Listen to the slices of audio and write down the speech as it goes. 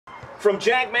From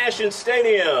Jack Mashin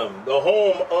Stadium, the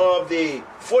home of the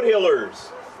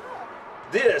Foothillers,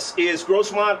 this is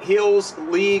Grossmont Hills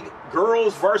League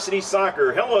Girls Varsity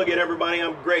Soccer. Hello again, everybody.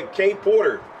 I'm Greg K.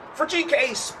 Porter. For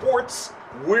GK Sports,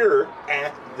 we're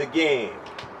at the game.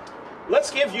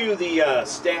 Let's give you the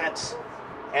stats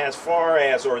as far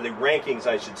as, or the rankings,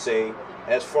 I should say,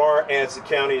 as far as the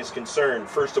county is concerned.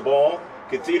 First of all,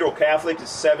 Cathedral Catholic is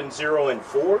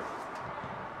 7-0-4.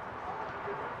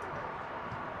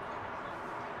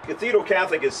 Cathedral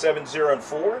Catholic is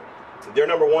 7-0-4. Their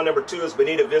number 1. Number 2 is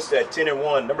Bonita Vista at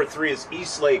 10-1. Number 3 is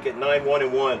Eastlake at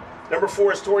 9-1-1. Number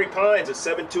 4 is Torrey Pines at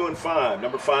 7-2-5.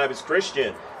 Number 5 is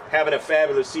Christian, having a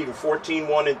fabulous season,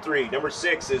 14-1-3. Number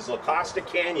 6 is La Costa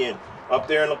Canyon up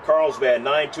there in Carlsbad,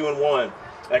 9-2-1.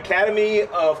 Academy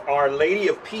of Our Lady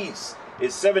of Peace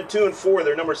is 7-2-4.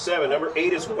 They're number 7. Number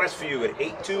 8 is Westview at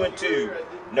 8-2-2.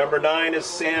 Number 9 is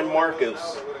San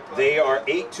Marcos. They are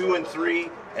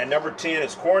 8-2-3. And number 10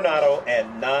 is Coronado at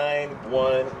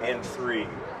 9-1-3.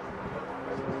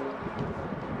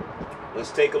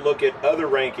 Let's take a look at other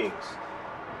rankings.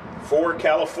 For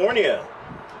California,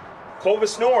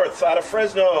 Clovis North out of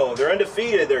Fresno. They're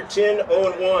undefeated. They're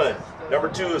 10-0-1. Number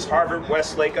 2 is Harvard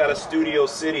Westlake out of Studio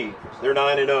City. They're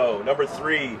 9-0. Number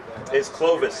 3 is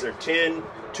Clovis. They're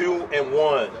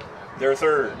 10-2-1. They're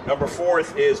 3rd. Number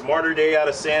 4th is Mater Dei out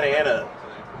of Santa Ana.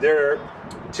 They're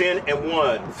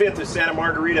 10-1. 5th is Santa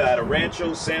Margarita out of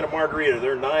Rancho Santa Margarita.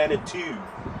 They're 9-2.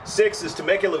 6th is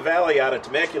Temecula Valley out of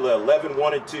Temecula,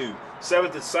 11-1-2.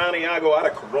 7th is Santiago out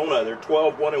of Corona. They're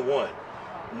 12-1-1.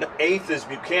 8th is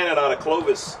Buchanan out of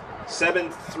Clovis.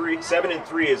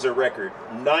 7-3 is their record.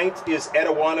 9th is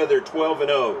Etijuana. They're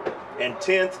 12-0. And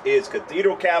 10th is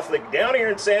Cathedral Catholic down here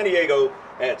in San Diego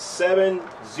at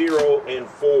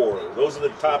 7-0-4. Those are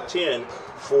the top 10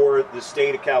 for the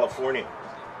state of California.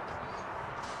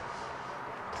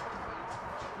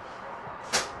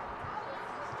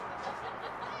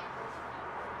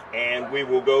 And we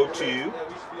will go to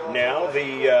now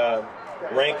the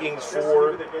rankings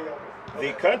for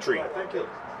the country.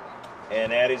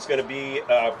 And that is going to be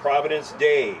Providence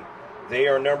Day. They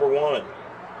are number 1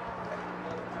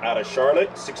 out of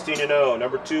Charlotte, 16-0.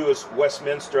 Number 2 is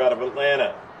Westminster out of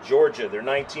Atlanta, Georgia. They're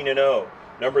 19-0.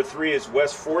 Number 3 is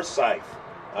West Forsyth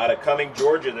out of Cumming,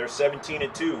 Georgia. They're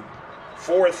 17-2.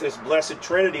 4th is Blessed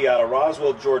Trinity out of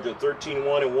Roswell, Georgia,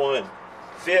 13-1-1.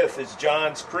 5th is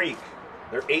Johns Creek.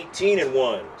 They're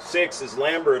 18-1. 6th is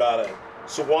Lambert out of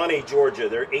Sewanee, Georgia.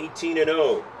 They're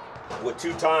 18-0 with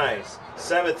 2 ties.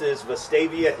 7th is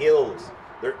Vestavia Hills.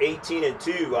 They're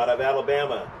 18-2 out of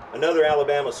Alabama. Another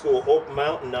Alabama school, Oak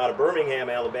Mountain out of Birmingham,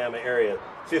 Alabama area,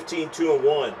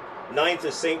 15-2-1. 9th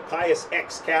is St. Pius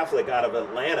X Catholic out of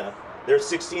Atlanta. They're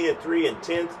 16-3. And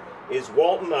 10th is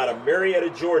Walton out of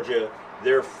Marietta, Georgia.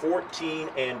 They're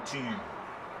 14-2.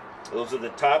 Those are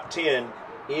the top 10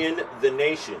 in the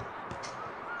nation.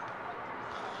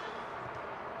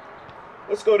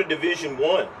 Let's go to Division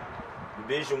 1.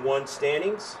 Division 1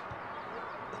 standings.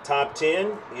 The top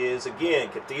 10 is, again,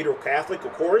 Cathedral Catholic,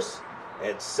 of course,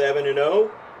 at 7-0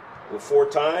 with 4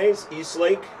 ties.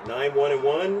 Eastlake,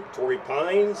 9-1-1. Torrey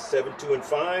Pines,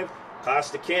 7-2-5.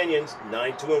 Costa Canyons,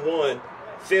 9-2-1.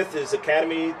 5th is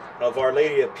Academy of Our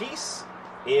Lady of Peace.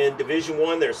 In Division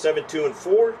 1, they're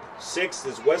 7-2-4. 6th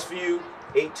is Westview,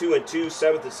 8-2-2.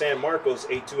 7th is San Marcos,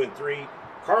 8-2-3.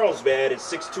 Carlsbad is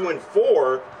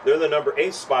 6-2-4. They're the number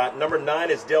 8 spot. Number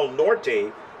 9 is Del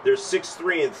Norte. They're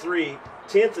 6-3-3.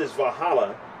 10th is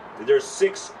Valhalla. They're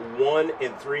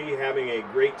 6-1-3, having a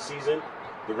great season.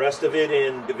 The rest of it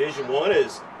in Division 1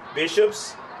 is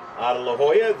Bishops out of La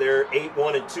Jolla. They're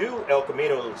 8-1-2. El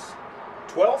Camino's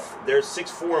 12th. They're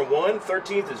 6-4-1.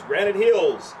 13th is Granite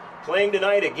Hills, playing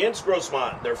tonight against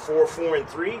Grossmont. They're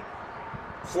 4-4-3.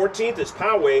 14th is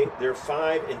Poway. They're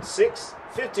 5-6.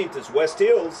 15th is West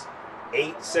Hills,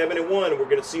 8-7-1. We're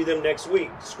going to see them next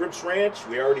week. Scripps Ranch,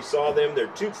 we already saw them. They're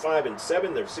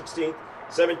 2-5-7. They're 16th.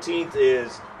 17th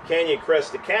is Canyon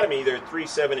Crest Academy. They're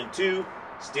 3-7-2.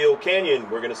 Steel Canyon,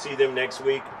 we're going to see them next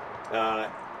week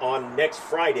on next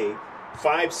Friday.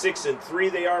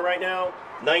 5-6-3 they are right now.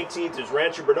 19th is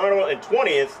Rancho Bernardo, and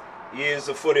 20th is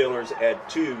the Foothillers at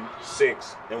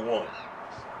 2-6-1.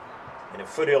 And the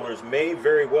Foothillers may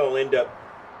very well end up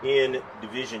in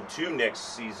Division 2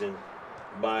 next season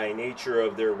by nature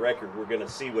of their record. We're going to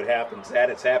see what happens. That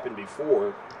has happened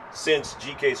before since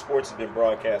GK Sports has been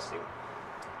broadcasting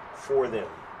for them.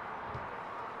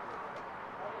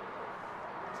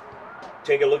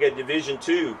 Take a look at Division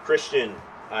 2. Christian,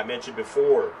 I mentioned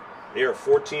before, they are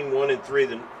 14-1-3,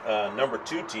 the number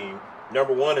 2 team.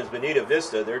 Number 1 is Bonita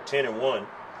Vista. They're 10-1.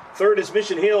 3rd is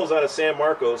Mission Hills out of San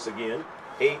Marcos again,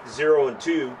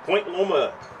 8-0-2. Point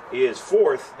Loma is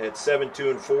fourth at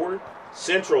 7-2-4.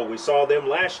 Central, we saw them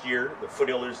last year. The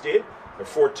Foothillers did. They're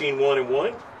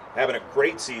 14-1-1, having a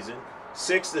great season.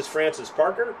 Sixth is Francis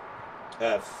Parker,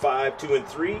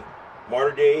 5-2-3.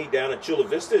 Mater Dei down at Chula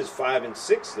Vista is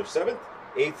 5-6. They're seventh.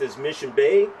 Eighth is Mission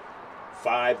Bay,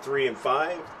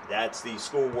 5-3-5. That's the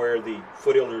school where the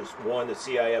Foothillers won the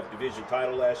CIF division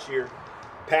title last year.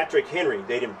 Patrick Henry,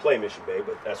 they didn't play Mission Bay,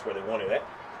 but that's where they wanted it.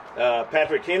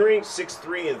 Patrick Henry,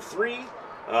 6-3-3.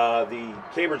 The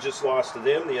Cabers just lost to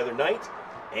them the other night.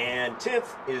 And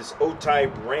 10th is Otay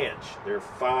Ranch. They're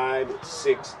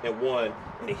 5-6-1.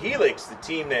 And Helix, the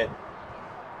team that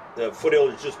the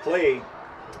Foothillers just played,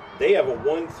 they have a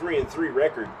 1-3-3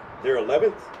 record. They're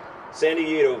 11th. San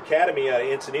Diego Academy out of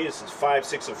Encinitas is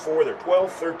 5-6-4. They're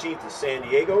 12th. 13th is San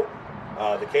Diego.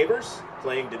 The Cabers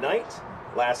playing tonight.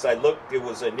 Last I looked, it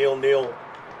was a 0-0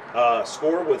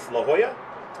 score with La Jolla.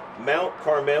 Mount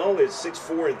Carmel is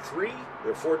 6-4-3.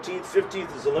 They're 14th.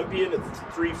 15th is Olympian at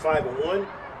 3-5-1.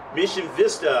 Mission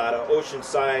Vista out of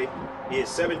Oceanside is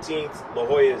 17th. La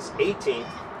Jolla is 18th.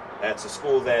 That's a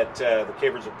school that the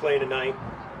Cabers are playing tonight.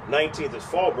 19th is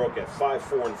Fallbrook at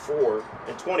 5-4-4.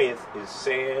 And 20th is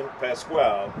San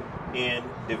Pascual in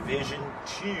Division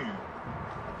 2.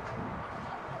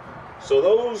 So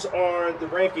those are the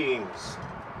rankings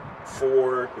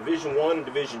for Division 1 and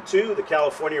Division 2, the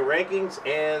California rankings,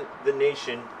 and the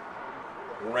nation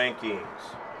rankings.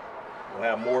 We'll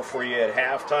have more for you at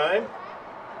halftime.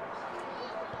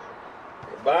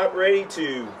 Bob ready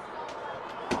to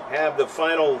have the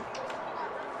final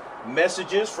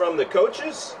messages from the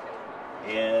coaches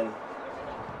and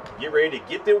get ready to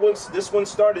get this one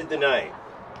started tonight.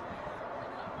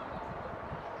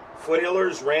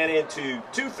 Foothillers ran into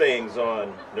two things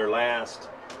on their last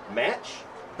match,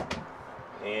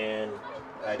 and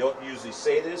I don't usually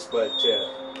say this, but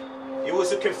it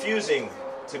was a confusing,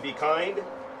 to be kind,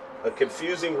 a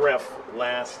confusing ref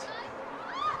last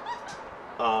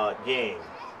game,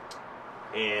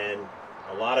 and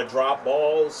a lot of drop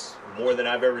balls, more than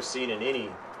I've ever seen in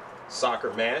any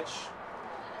soccer match,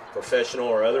 professional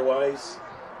or otherwise.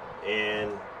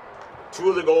 And two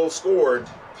of the goals scored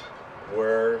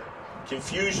were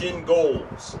confusion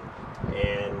goals,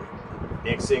 and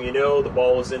next thing you know, the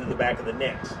ball was into the back of the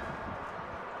net.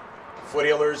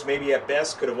 Foothillers maybe at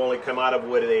best could have only come out of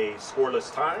with a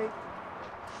scoreless tie,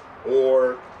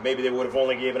 or maybe they would have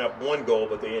only given up one goal,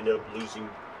 but they ended up losing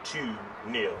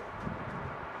 2-0.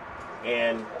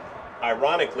 And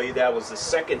ironically, that was the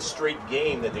second straight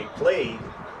game that they played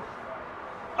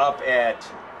up at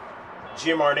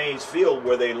Jim Arne's field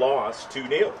where they lost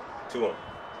 2-0 to them.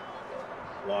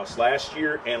 Lost last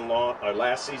year and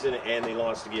last season, and they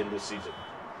lost again this season.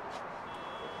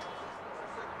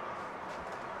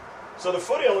 So the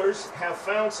Foothillers have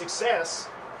found success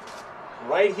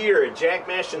right here at Jack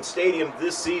Mashin Stadium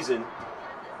this season,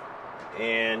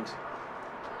 and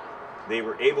they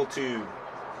were able to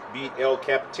beat El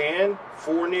Capitan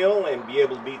 4-0 and be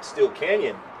able to beat Steel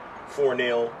Canyon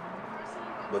 4-0.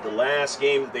 But the last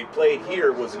game that they played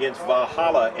here was against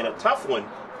Valhalla in a tough one.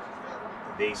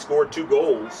 They scored 2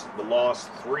 goals, but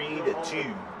lost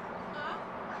 3-2.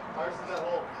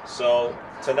 So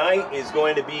tonight is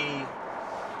going to be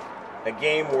a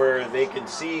game where they can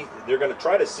see, they're going to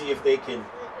try to see if they can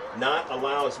not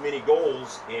allow as many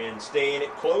goals and stay in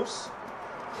it close,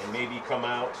 and maybe come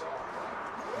out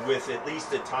with at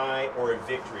least a tie or a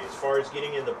victory. As far as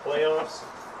getting in the playoffs,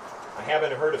 I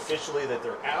haven't heard officially that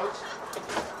they're out,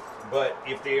 but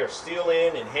if they are still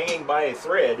in and hanging by a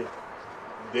thread,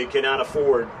 they cannot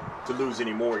afford to lose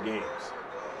any more games.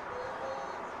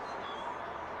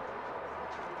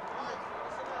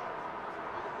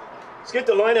 Let's get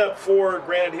the lineup for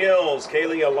Granite Hills.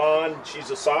 Kaylee Alon,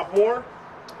 she's a sophomore.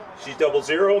 She's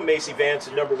 00. Macy Vance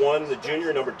is number 1, the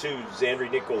junior. Number 2,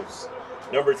 Zandri Nichols.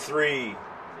 Number 3,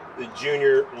 the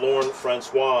junior, Lauren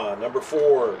Francois. Number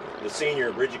 4, the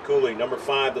senior, Bridget Cooley. Number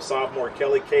 5, the sophomore,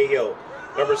 Kelly Cahill.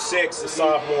 Number 6, the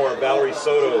sophomore, Valerie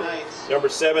Soto. Number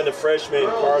 7, the freshman,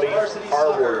 Carly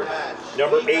Harward.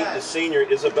 Number 8, the senior,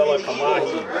 Isabella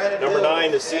Kamahi. Number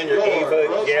 9, the senior,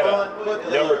 Ava Guerra.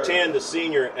 Number 10, the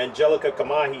senior, Angelica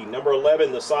Kamahi. Number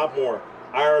 11, the sophomore,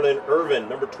 Ireland Irvin.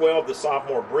 Number 12, the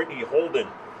sophomore, Brittany Holden.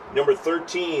 Number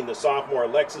 13, the sophomore,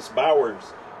 Alexis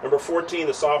Bowers. Number 14,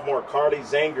 the sophomore, Carly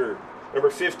Zanger. Number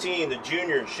 15, the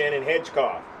junior, Shannon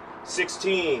Hedgecock.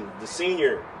 16, the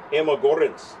senior, Emma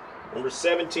Gorens. Number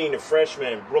 17, a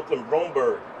freshman, Brooklyn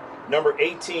Bromberg. Number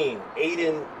 18,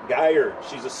 Aiden Geyer.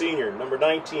 She's a senior. Number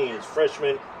 19 is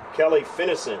freshman Kelly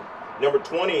Finnison. Number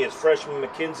 20 is freshman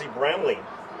Mackenzie Bramley.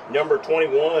 Number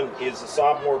 21 is the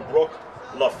sophomore Brooke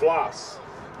LaFlasse.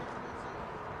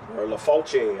 or La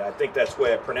Falce. I think that's the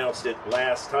way I pronounced it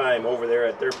last time over there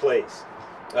at their place.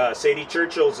 Sadie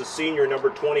Churchill's a senior, number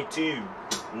 22.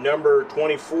 Number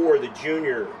 24, the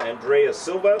junior, Andrea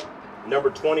Silva. Number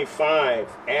 25,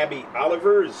 Abby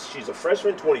Oliver. She's a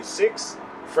freshman. 26,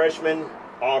 freshman,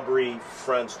 Aubrey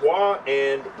Francois.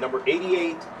 And number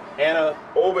 88, Anna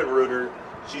Obenruder.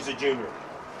 She's a junior.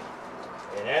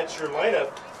 And that's your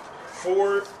lineup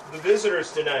for the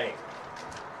visitors tonight,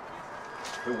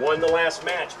 who won the last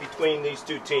match between these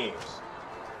two teams.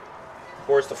 Of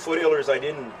course, the Foothillers, I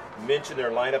didn't mention their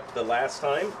lineup the last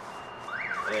time.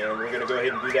 And we're going to go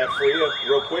ahead and do that for you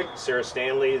real quick. Sarah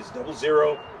Stanley is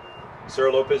 00.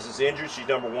 Sarah Lopez is injured. She's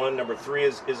number 1. Number 3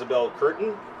 is Isabel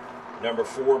Curtin. Number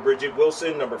 4, Bridget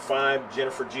Wilson. Number 5,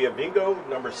 Jennifer Giavingo.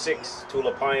 Number 6,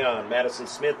 Tula Payan. Madison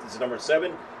Smith is number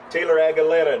 7. Taylor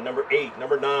Aguilera, number 8.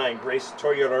 Number 9, Grace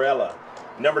Torriarella.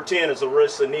 Number 10 is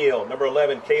Larissa Neal. Number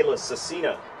 11, Kayla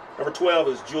Cecina. Number 12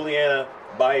 is Juliana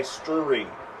Baistruri.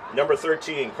 Number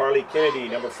 13, Carly Kennedy.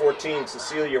 Number 14,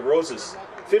 Cecilia Rosas.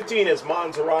 15 is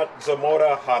Montserrat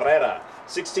Zamora Herrera.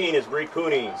 16 is Brie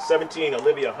Cooney. 17,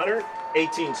 Olivia Hunter.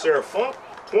 18, Sarah Funk.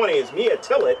 20 is Mia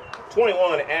Tillett.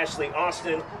 21, Ashley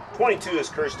Austin. 22 is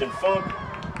Kirsten Funk.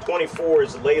 24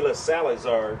 is Layla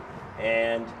Salazar.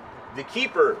 And the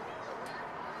keeper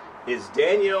is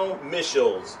Danielle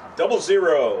Michels,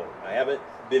 00. I haven't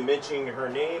been mentioning her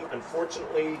name.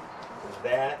 Unfortunately,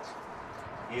 that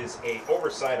is an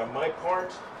oversight on my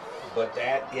part, but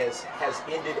that has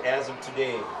ended as of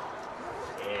today.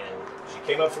 And she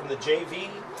came up from the JV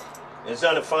and has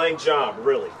done a fine job,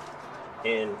 really,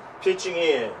 in pitching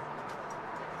in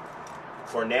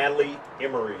for Natalie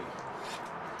Emery.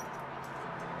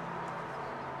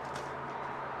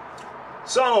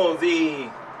 So the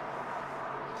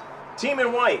team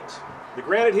in white, the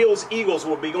Granite Hills Eagles,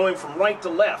 will be going from right to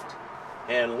left,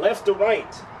 and left to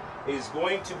right is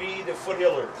going to be the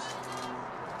Foothillers,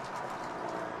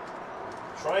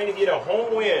 trying to get a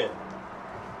home win,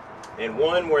 and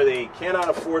one where they cannot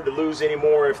afford to lose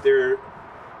anymore if they're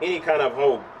any kind of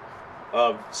hope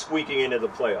of squeaking into the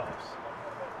playoffs.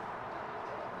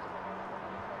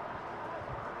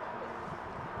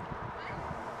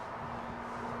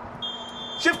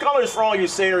 Shift colors for all you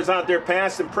sailors out there,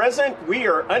 past and present. We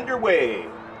are underway.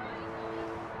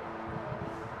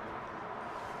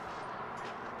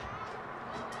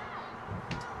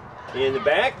 In the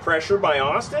back, pressure by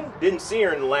Austin. Didn't see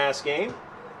her in the last game,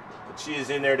 but she is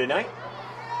in there tonight.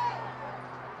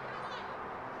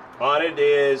 On it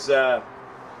is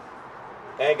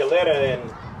Aguilera,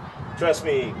 and trust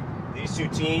me, these two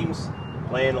teams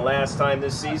playing the last time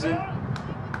this season,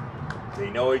 they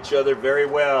know each other very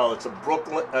well. It's a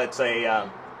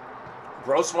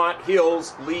Grossmont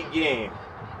Hills league game.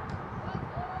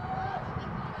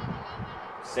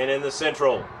 Sent in the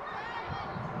Central.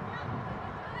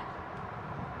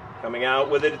 Coming out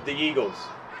with it, the Eagles.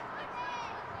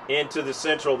 Into the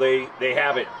Central, they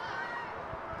have it.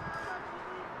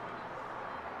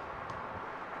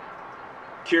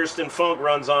 Kirsten Funk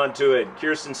runs onto it.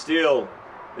 Kirsten Steele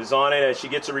is on it as she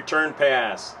gets a return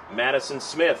pass. Madison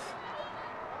Smith.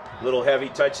 Little heavy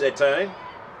touch that time.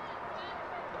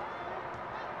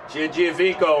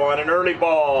 Giavico on an early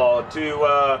ball to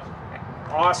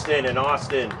Austin, and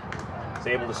Austin is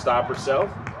able to stop herself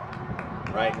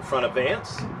right in front of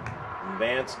Vance. And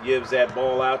Vance gives that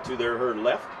ball out to her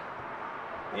left,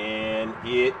 and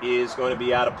it is going to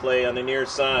be out of play on the near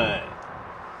side.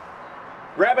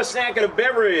 Grab a snack and a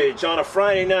beverage on a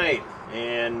Friday night,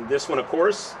 and this one, of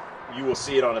course, you will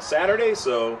see it on a Saturday,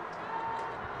 so you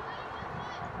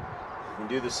can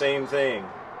do the same thing,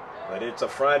 but it's a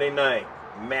Friday night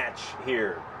match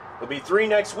here. There'll be 3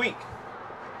 next week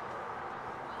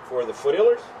for the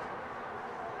Foothillers.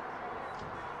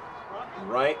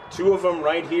 Right, 2 of them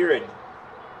right here at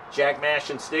Jack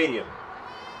Mashin Stadium,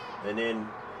 and then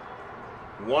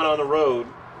 1 on the road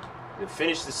to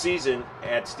finish the season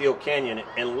at Steel Canyon,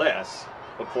 unless,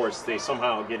 of course, they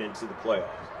somehow get into the playoffs.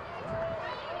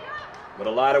 But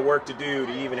a lot of work to do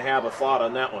to even have a thought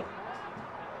on that one.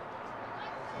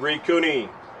 Bree Cooney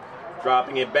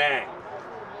dropping it back.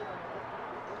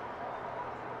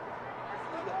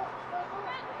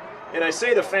 And I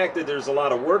say the fact that there's a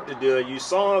lot of work to do. You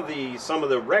saw some of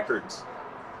the records.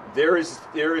 There is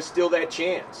still that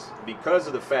chance because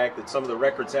of the fact that some of the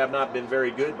records have not been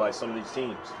very good by some of these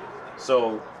teams.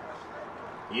 So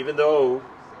even though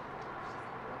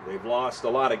they've lost a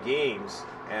lot of games,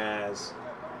 as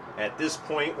at this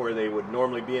point where they would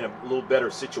normally be in a little better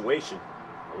situation,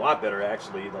 a lot better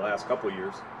actually the last couple of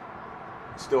years,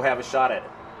 still have a shot at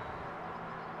it.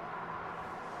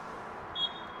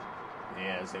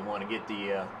 As they want to get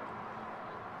the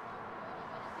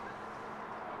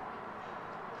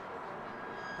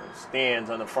stands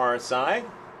on the far side.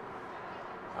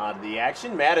 Out of the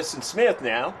action, Madison Smith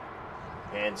now.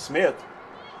 And Smith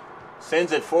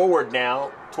sends it forward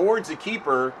now towards the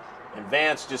keeper, and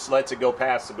Vance just lets it go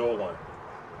past the goal line.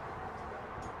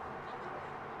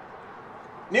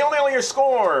 0-0 your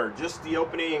score. Just the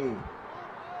opening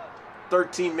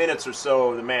 13 minutes or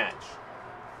so of the match.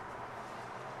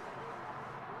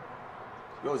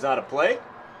 Goes out of play.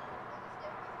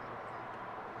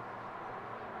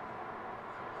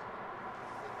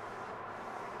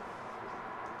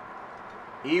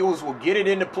 Eagles will get it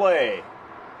into play.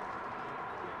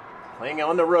 Playing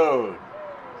on the road.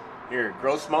 Here at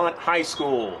Grossmont High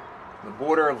School, the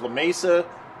border of La Mesa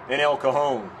and El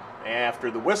Cajon. After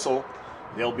the whistle,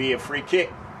 there'll be a free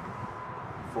kick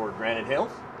for Granite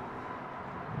Hills.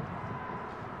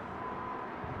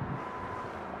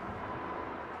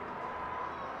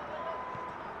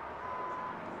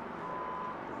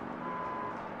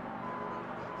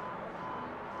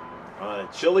 On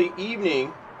a chilly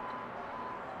evening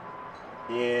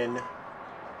in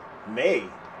May,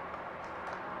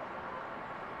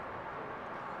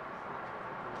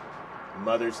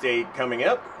 Mother's Day coming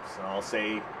up, so I'll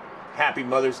say Happy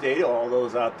Mother's Day to all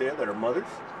those out there that are mothers.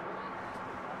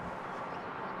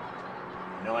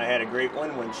 I know I had a great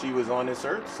one when she was on this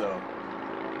earth, so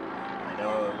I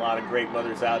know a lot of great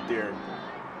mothers out there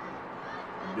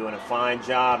doing a fine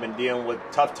job and dealing with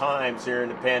tough times here in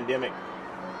the pandemic,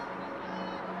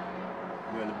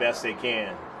 doing the best they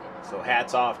can. So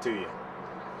hats off to you.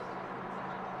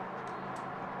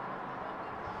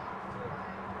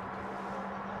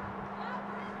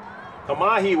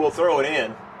 Kamahi will throw it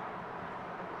in.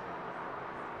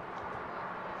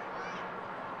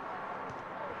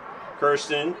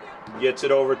 Kirsten gets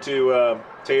it over to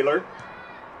Taylor.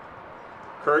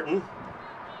 Curtin.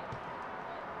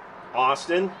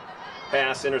 Austin.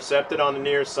 Pass intercepted on the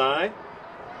near side.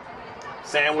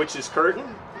 Sandwiches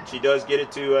Curtin. She does get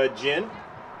it to Jen.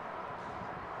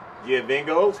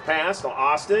 Giovingo's pass to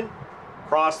Austin.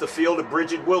 Across the field to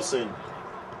Bridget Wilson.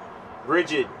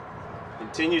 Bridget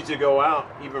continues to go out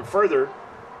even further.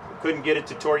 Couldn't get it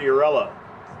to Torriarella.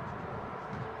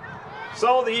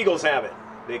 So the Eagles have it.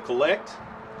 They collect.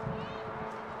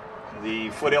 The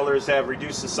Foothillers have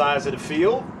reduced the size of the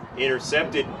field.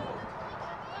 Intercepted.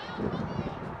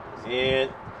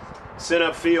 And sent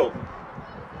upfield.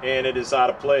 And it is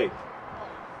out of play.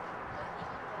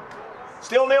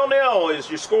 Still 0-0 is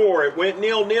your score. It went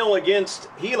 0-0 against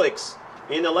Helix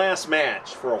in the last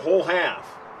match for a whole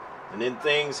half. And then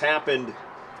things happened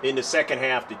in the second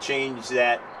half to change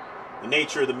that, the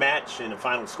nature of the match and the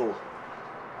final score.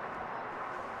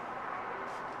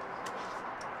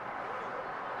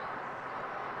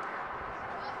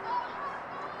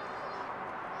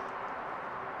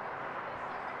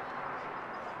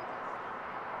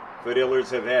 Foothillers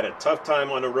have had a tough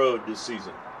time on the road this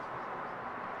season.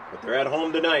 But they're at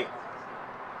home tonight.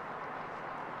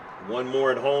 One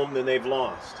more at home than they've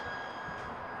lost.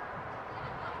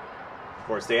 Of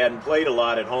course, they hadn't played a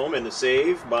lot at home in the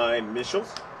save by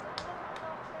Michels.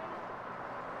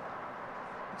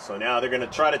 So now they're going to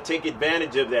try to take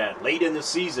advantage of that late in the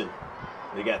season.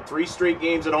 They got 3 straight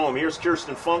games at home. Here's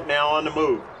Kirsten Funk now on the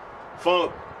move.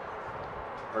 Funk.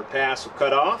 Her pass will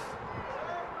cut off.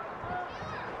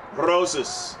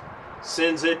 Rosas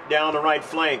sends it down the right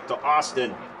flank to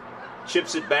Austin.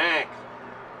 Chips it back.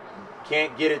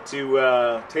 Can't get it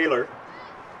to Taylor.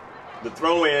 The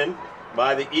throw in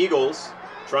by the Eagles.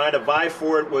 Trying to vie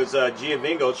for it was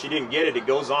Giovingo. She didn't get it. It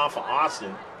goes off of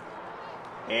Austin.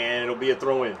 And it'll be a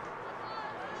throw in.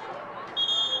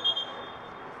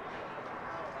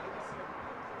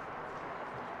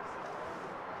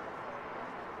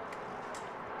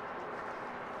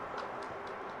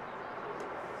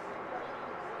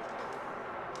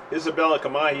 Isabella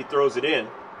Kamahi throws it in.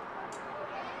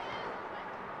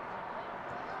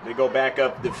 They go back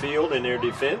up the field in their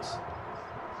defense.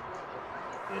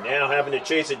 And now having to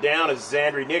chase it down is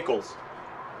Zandri Nichols.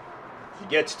 She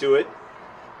gets to it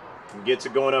and gets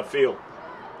it going upfield.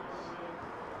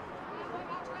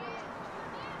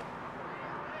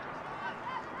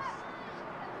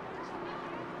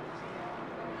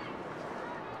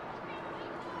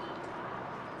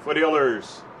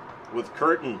 Foothillers with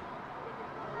Curtin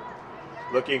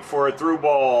looking for a through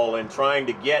ball and trying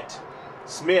to get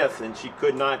Smith, and she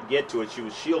could not get to it. She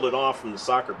was shielded off from the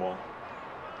soccer ball.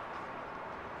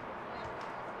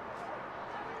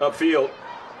 Upfield,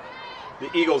 the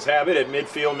Eagles have it at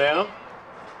midfield now,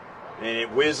 and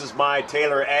it whizzes by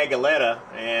Taylor Aguilera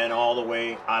and all the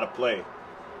way out of play.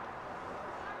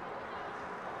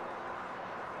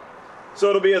 So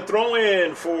it'll be a throw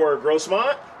in for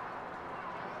Grossmont.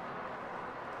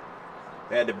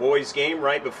 They had the boys game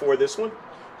right before this one.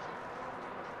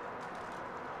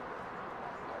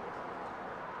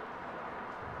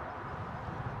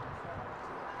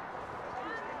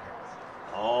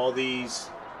 All these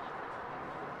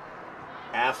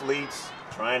athletes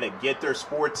trying to get their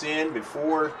sports in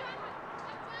before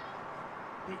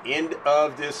the end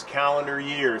of this calendar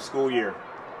year, school year.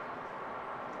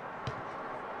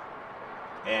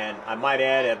 And I might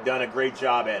add, have done a great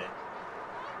job at it.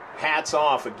 Hats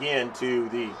off again to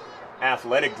the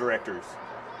athletic directors.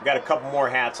 I've got a couple more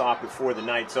hats off before the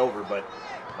night's over, but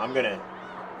I'm going to,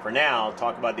 for now,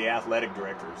 talk about the athletic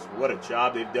directors. What a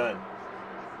job they've done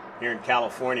here in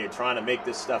California trying to make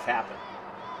this stuff happen.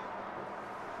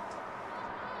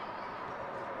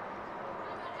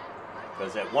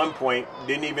 Because at one point,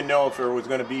 didn't even know if there was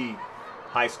going to be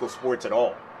high school sports at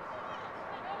all.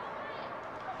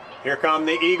 Here come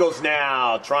the Eagles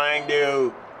now, trying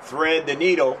to thread the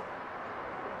needle,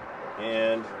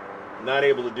 and not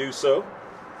able to do so.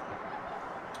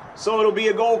 So it'll be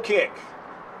a goal kick,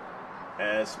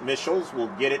 as Michels will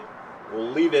get it,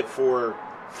 will leave it for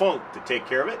Funk to take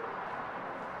care of it.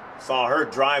 Saw her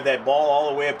drive that ball all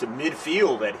the way up to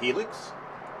midfield at Helix.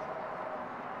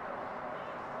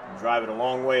 Drive it a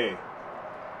long way.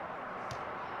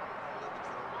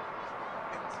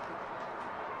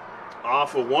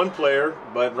 Off of one player,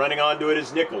 but running onto it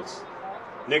is Nichols.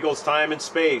 Nichols time and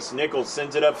space. Nichols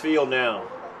sends it upfield now.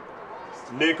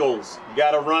 Nichols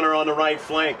got a runner on the right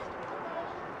flank.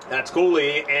 That's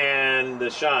Cooley, and the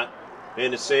shot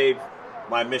and the save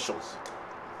by Michels.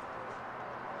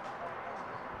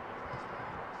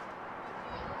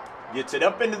 Gets it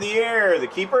up into the air. The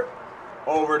keeper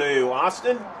over to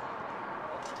Austin.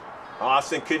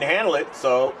 Austin couldn't handle it,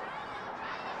 so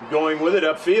going with it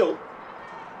upfield.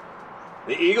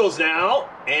 The Eagles now,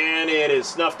 and it is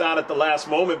snuffed out at the last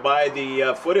moment by the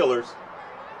Foothillers.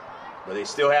 But they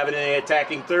still have it in the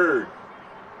attacking third.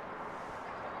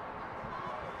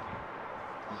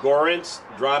 Gorence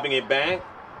dropping it back.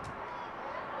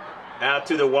 Out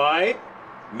to the wide.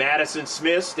 Madison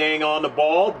Smith staying on the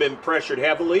ball, been pressured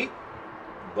heavily,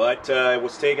 but it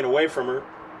was taken away from her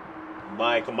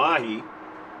by Kamahi,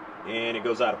 and it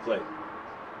goes out of play.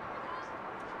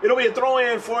 It'll be a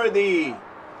throw-in for the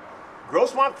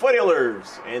Grossmont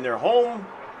Foothillers in their home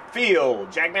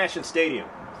field, Jack Mashin Stadium.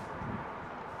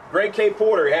 Greg K.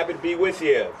 Porter, happy to be with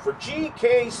you. For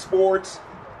GK Sports,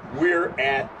 we're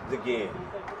at the game.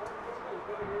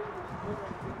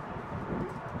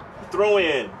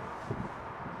 Throw-in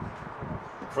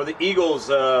for the Eagles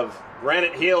of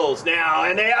Granite Hills now,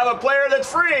 and they have a player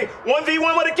that's free.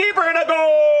 1v1 with a keeper and a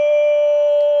goal!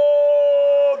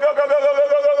 Go, go, go, go, go,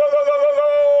 go, go, go, go, go, go!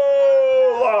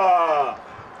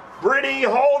 Brittany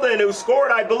Holden, who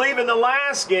scored, I believe, in the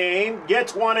last game,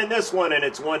 gets one in this one, and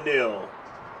it's 1-0.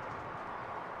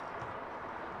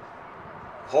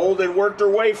 Holden worked her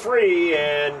way free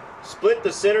and split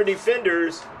the center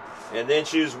defenders, and then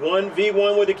she was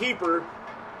 1v1 with the keeper.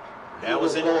 That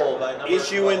was an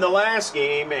issue in the last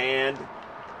game, and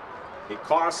it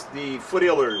cost the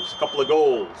Foothillers a couple of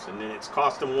goals, and then it's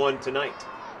cost them one tonight.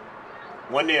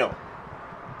 1-0.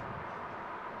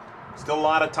 Still a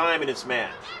lot of time in this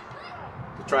match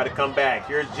to try to come back.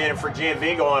 Here's Jennifer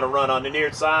Giavingo on a run on the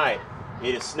near side.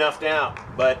 It is snuffed out,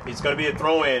 but it's going to be a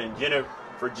throw-in, and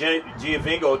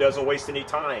Giavingo doesn't waste any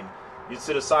time. Gets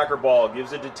to the soccer ball,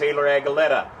 gives it to Taylor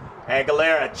Aguilera.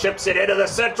 Aguilera chips it into the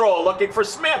central, looking for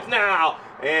Smith now,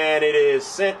 and it is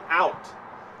sent out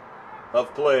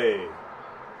of play.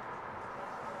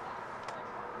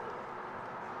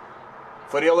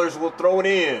 Foothillers will throw it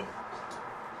in,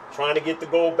 trying to get the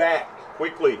goal back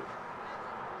quickly.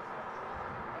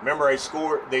 Remember,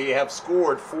 they have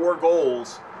scored 4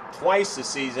 goals twice this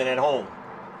season at home.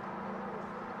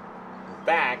 In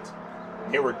fact,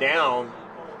 they were down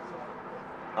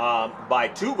by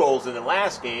 2 goals in the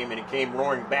last game, and it came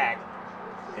roaring back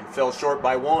and fell short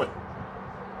by 1.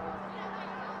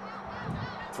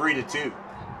 3-2.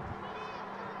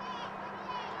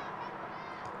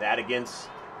 That against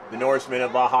the Norsemen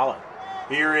of Valhalla.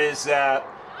 Here is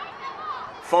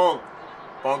Funk.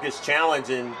 Funk is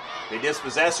challenging. They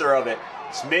dispossess her of it.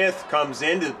 Smith comes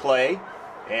into play,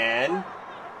 and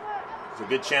it's a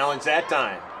good challenge that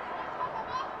time.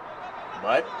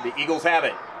 But the Eagles have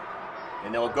it,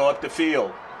 and they'll go up the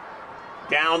field.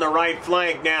 Down the right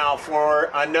flank now for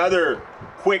another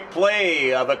quick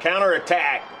play of a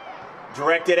counterattack.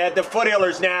 Directed at the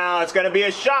Foothillers now. It's going to be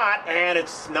a shot, and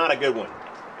it's not a good one.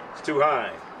 It's too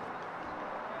high.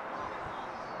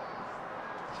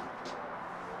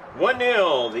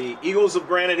 1-0. The Eagles of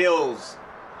Granite Hills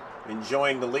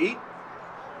enjoying the lead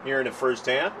here in the first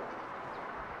half.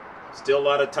 Still a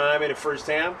lot of time in the first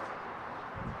half.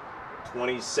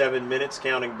 27 minutes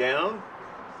counting down.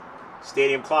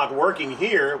 Stadium clock working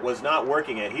here was not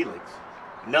working at Helix.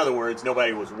 In other words,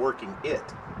 nobody was working it.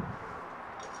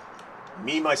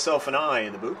 Me, myself, and I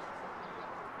in the booth.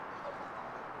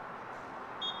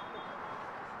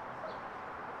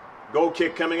 Goal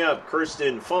kick coming up,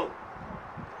 Kirsten Funk.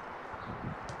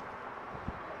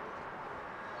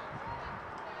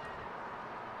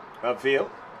 Upfield.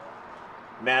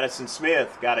 Madison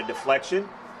Smith got a deflection,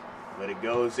 but it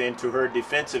goes into her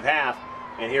defensive half.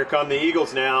 And here come the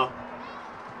Eagles now.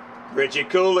 Bridget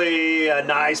Cooley, a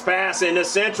nice pass into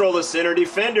central. The center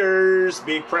defenders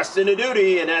being pressed into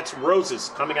duty, and that's Roses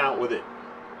coming out with it.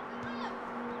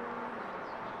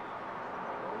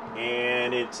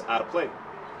 And it's out of play.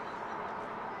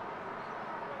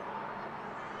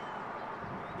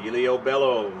 Elio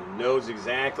Bello knows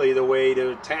exactly the way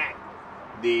to attack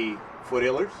the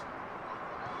Foothillers.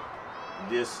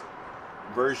 This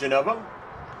version of them.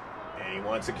 And he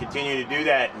wants to continue to do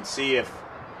that and see if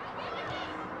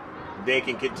they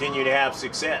can continue to have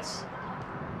success.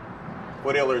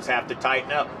 Foothillers have to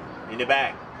tighten up in the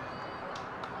back.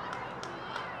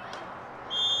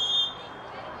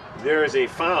 There is a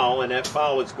foul, and that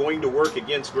foul is going to work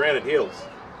against Granite Hills.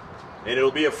 And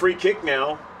it'll be a free kick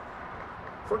now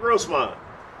for Grossmont.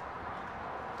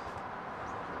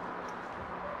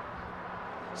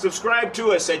 Subscribe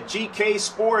to us at GK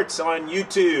Sports on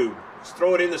YouTube. Just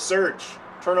throw it in the search.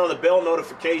 Turn on the bell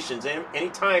notifications. And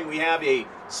anytime we have a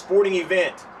sporting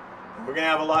event, we're going to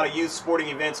have a lot of youth sporting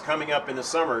events coming up in the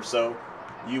summer, so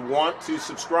you want to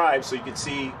subscribe so you can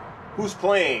see who's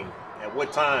playing at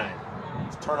what time.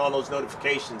 Just turn on those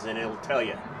notifications and it'll tell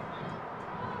you.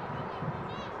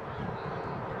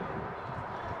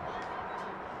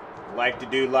 Like to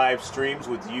do live streams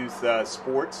with youth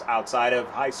sports outside of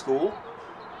high school,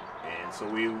 and so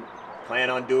we plan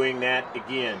on doing that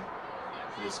again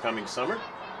this coming summer.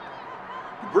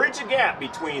 Bridge the gap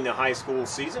between the high school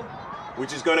season,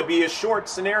 which is going to be a short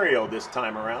scenario this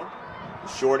time around. The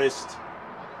shortest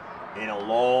in a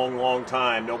long, long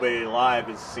time. Nobody alive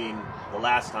has seen the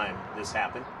last time this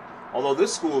happened. Although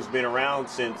this school has been around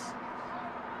since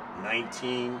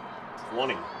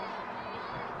 1920.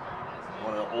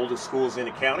 One of the oldest schools in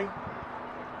the county.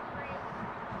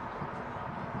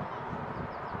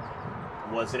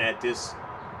 Wasn't at this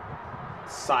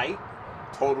site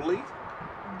totally,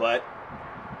 but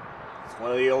it's one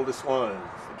of the oldest ones.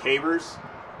 The Cavers,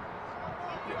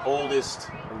 the oldest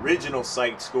original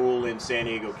site school in San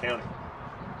Diego County.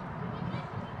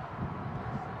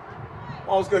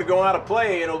 Ball's going to go out of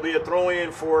play, and it'll be a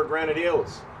throw-in for Granite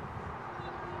Hills.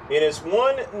 It is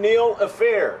 1-0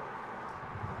 affair.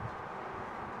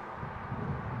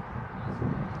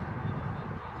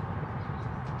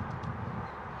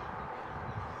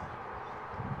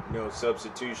 No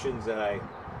substitutions that I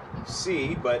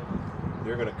see, but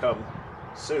they're going to come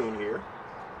soon here.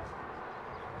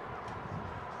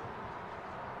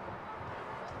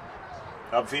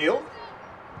 Upfield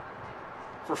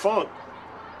for Funk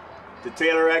to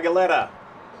Taylor Aguilera.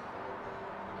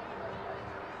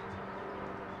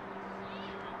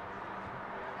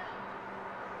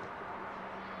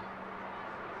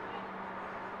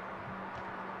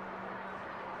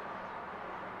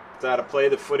 It's out of play.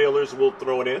 The Foothillers will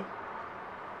throw it in.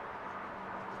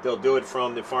 They'll do it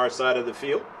from the far side of the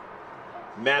field.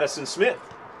 Madison Smith.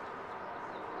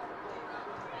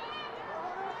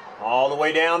 All the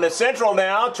way down to central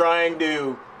now, trying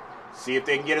to see if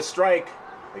they can get a strike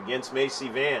against Macy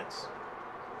Vance.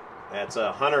 That's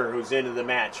a Hunter who's into the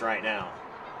match right now.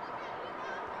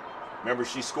 Remember,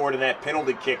 she scored in that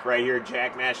penalty kick right here at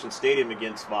Jack Mashin Stadium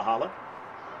against Valhalla.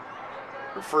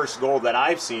 Her first goal that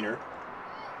I've seen her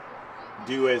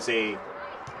do as a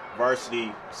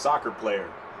varsity soccer player.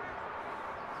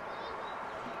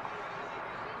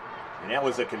 And that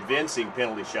was a convincing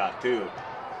penalty shot, too.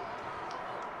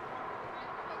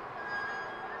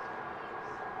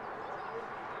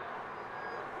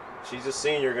 She's a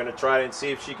senior, going to try and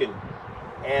see if she can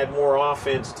add more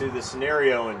offense to the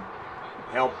scenario and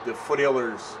help the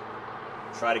Foothillers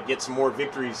try to get some more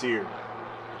victories here.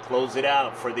 Close it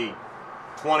out for the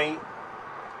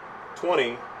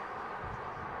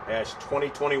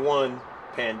 2020-2021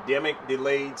 pandemic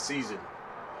delayed season.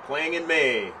 Playing in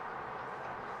May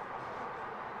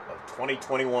of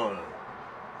 2021.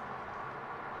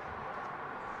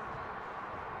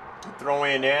 Throw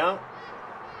in now.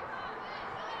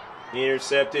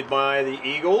 Intercepted by the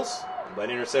Eagles,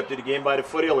 but intercepted again by the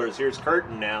Foothillers. Here's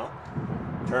Curtin now.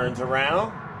 Turns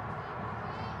around.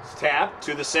 It's tapped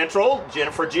to the central.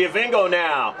 Jennifer Giovingo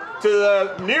now. to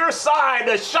the near side.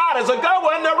 The shot is a good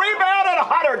one. The rebound, and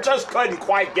Hunter just couldn't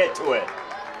quite get to it.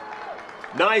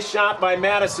 Nice shot by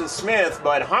Madison Smith,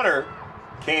 but Hunter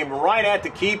came right at the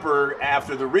keeper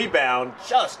after the rebound.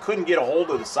 Just couldn't get a hold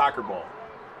of the soccer ball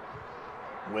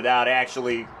without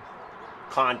actually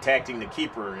contacting the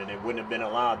keeper, and it wouldn't have been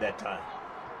allowed that time.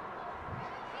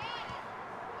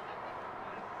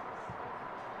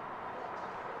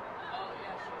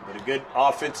 But a good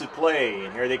offensive play,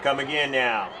 and here they come again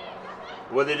now.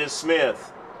 With it is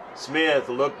Smith. Smith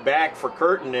looked back for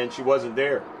Curtin, and she wasn't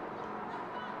there.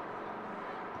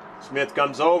 Smith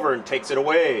comes over and takes it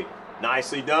away.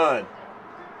 Nicely done.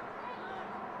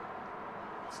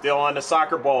 Still on the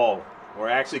soccer ball, or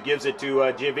actually gives it to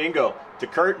Giovingo. To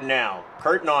Curtin now.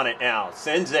 Curtin on it now.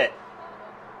 Sends it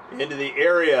into the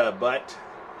area, but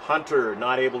Hunter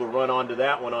not able to run onto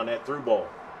that one on that through ball.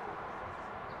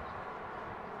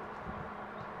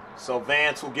 So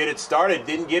Vance will get it started.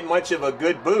 Didn't get much of a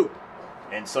good boot.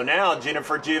 And so now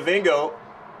Jennifer Giovingo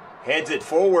heads it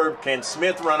forward. Can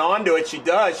Smith run onto it? She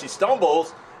does. She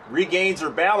stumbles, regains her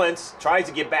balance, tries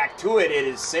to get back to it. It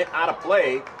is sent out of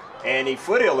play, and the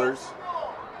Foothillers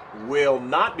will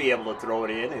not be able to throw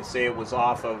it in and say it was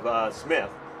off of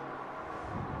Smith.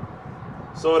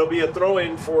 So it'll be a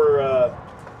throw-in for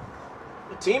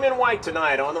the team in white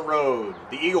tonight on the road,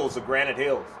 the Eagles of Granite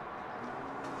Hills.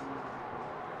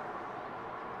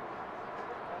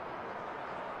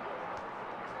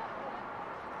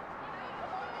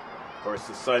 Of course,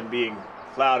 the sun being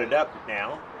clouded up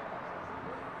now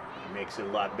makes it a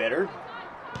lot better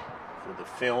for the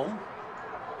film.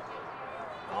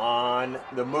 On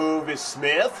the move is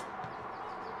Smith.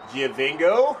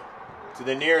 Giovingo to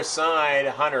the near side.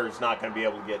 Hunter's not going to be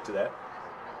able to get to that.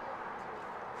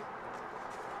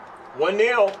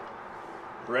 1-0.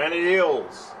 Granite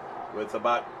Hills with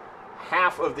about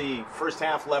half of the first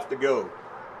half left to go.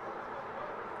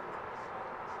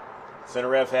 Center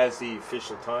ref has the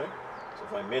official time. So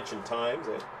if I mention times,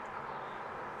 that's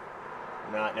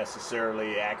not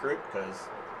necessarily accurate because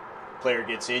the player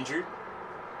gets injured.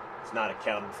 It's not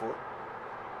accounted for.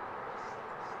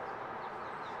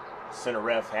 Center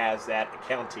ref has that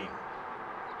accounting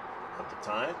at the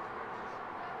time.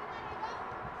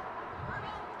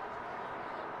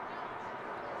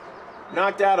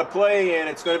 Knocked out of play, and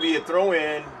it's going to be a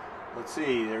throw-in. Let's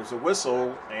see, there's a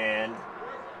whistle, and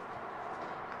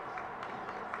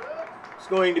it's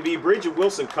going to be Bridget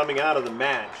Wilson coming out of the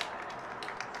match.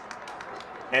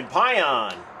 And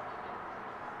Payan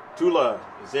Tula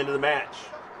is into the match.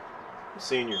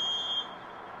 Senior.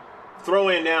 Throw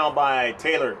in now by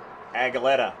Taylor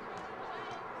Aguilera.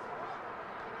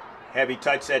 Heavy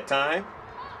touch that time.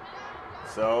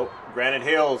 So Granite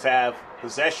Hills have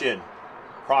possession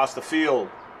across the field.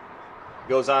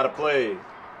 Goes out of play.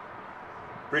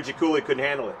 Bridget Cooley couldn't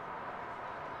handle it.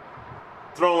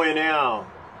 Throw in now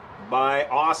by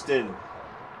Austin.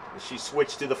 She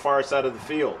switched to the far side of the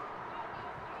field.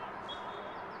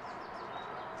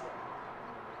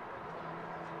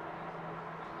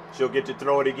 She'll get to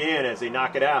throw it again as they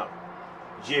knock it out.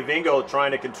 Giovingo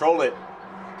trying to control it.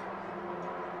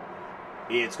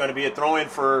 It's going to be a throw-in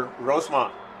for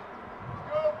GROSSMONT.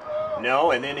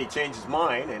 No, and then he changed his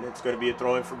mind, and it's going to be a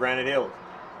throw-in for Granite Hills.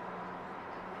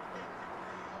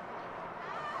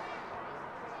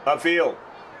 Upfield.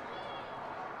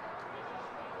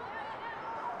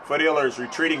 Foothillers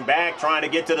retreating back, trying to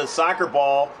get to the soccer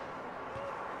ball.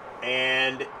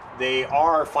 And they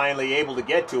are finally able to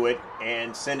get to it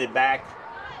and send it back,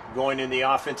 going in the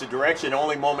offensive direction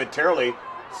only momentarily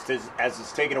as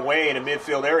it's taken away in the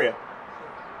midfield area.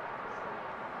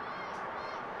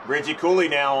 Bridget Cooley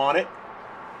now on it.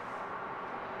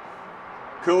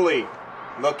 Cooley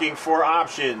looking for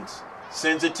options.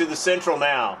 Sends it to the central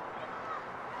now.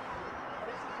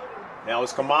 Now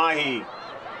it's Kamahi.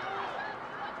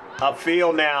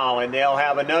 Upfield now, and they'll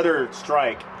have another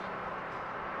strike.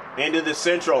 Into the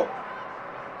central.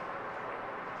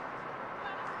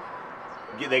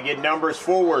 They get numbers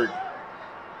forward.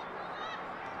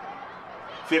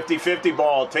 50-50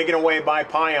 ball taken away by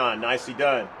Payan. Nicely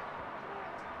done.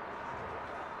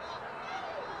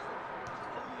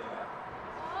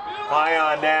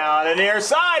 Payan now on the near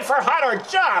side for Hunter.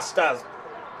 Just a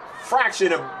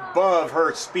fraction above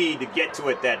her speed to get to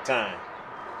it that time.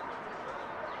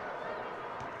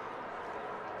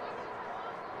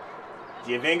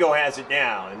 Giovingo has it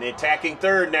now, and the attacking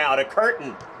third now to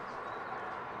Curtin.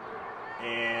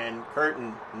 And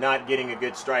Curtin not getting a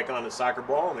good strike on the soccer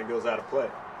ball, and it goes out of play.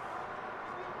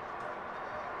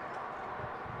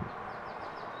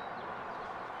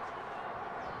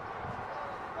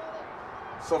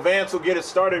 So Vance will get it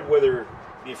started with her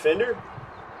defender.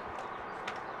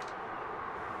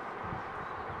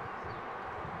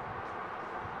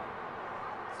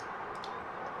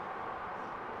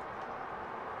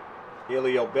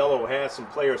 Helio Bello has some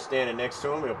players standing next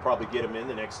to him. He'll probably get him in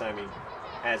the next time he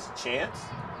has a chance.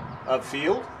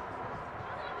 Upfield.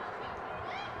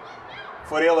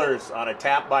 Foothillers on a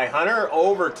tap by Hunter.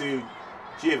 Over to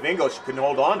Giovingo. She couldn't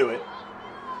hold on to it.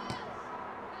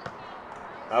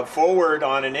 Up forward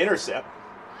on an intercept.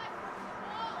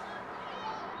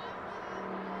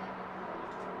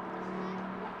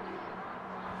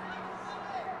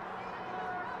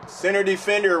 Center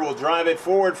defender will drive it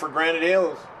forward for Granite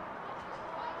Hills.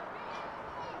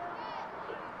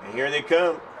 And here they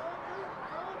come.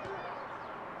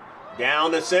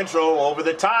 Down the central, over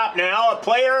the top now. A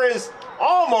player is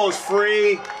almost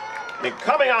free. And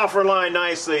coming off her line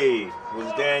nicely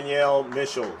was Danielle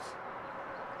Michels.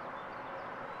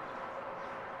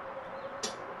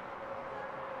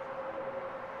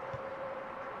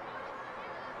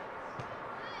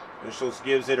 Michels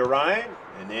gives it a ride,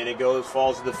 and then it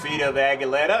falls to the feet of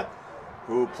Aguilera,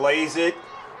 who plays it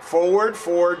forward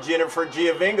for Jennifer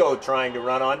Giovingo, trying to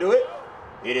run onto it.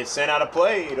 It is sent out of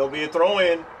play. It'll be a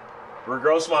throw-in for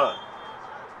Grossmont.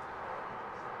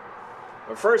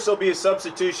 But first, there'll be a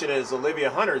substitution as Olivia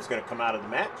Hunter is going to come out of the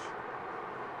match.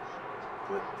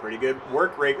 With pretty good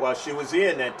work rate while she was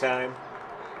in that time.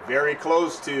 Very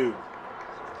close to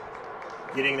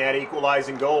getting that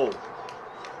equalizing goal.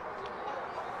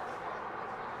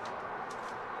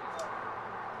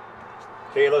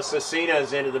 Kayla Cecina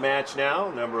is into the match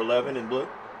now, number 11 in blue.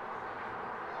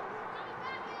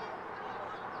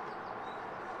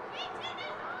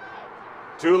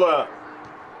 Tula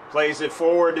plays it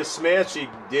forward to Smith. She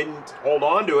didn't hold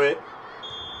on to it.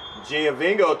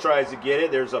 Giovingo tries to get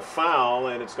it. There's a foul,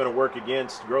 and it's going to work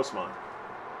against Grossmont.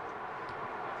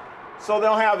 So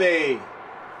they'll have a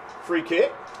free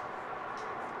kick.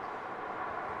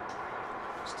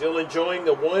 Still enjoying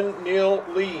the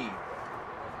 1-0 lead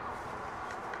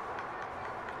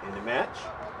in the match.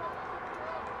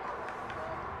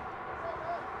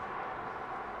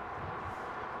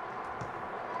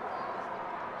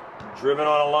 Driven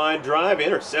on a line drive,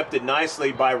 intercepted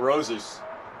nicely by Roses.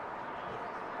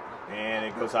 And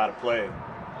it goes out of play.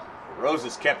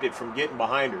 Roses kept it from getting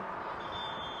behind her.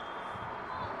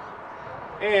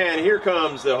 And here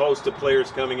comes the host of players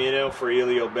coming in now for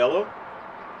Helio Bello.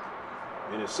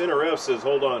 And the center ref says,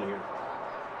 hold on here.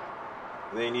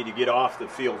 They need to get off the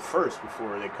field first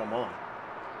before they come on.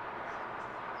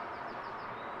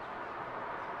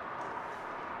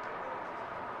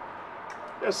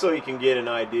 Just so you can get an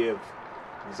idea of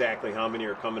exactly how many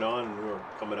are coming on and who are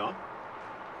coming off.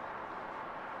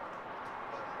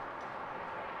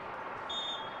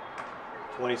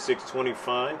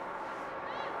 (26-25).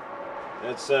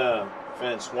 That's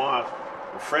Francois,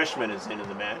 the freshman, is into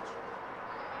the match.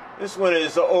 This one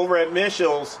is over at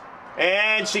Michels,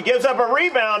 and she gives up a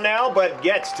rebound now, but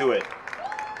gets to it.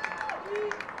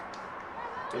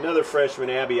 Another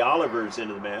freshman, Abby Oliver, is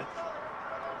into the match.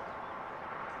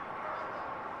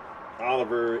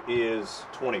 Oliver is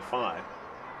 25.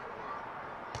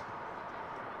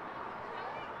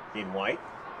 In white.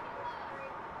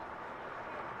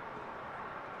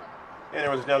 And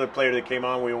there was another player that came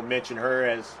on. We will mention her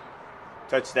as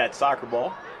touched that soccer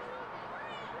ball.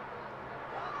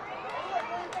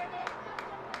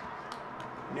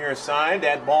 Near side,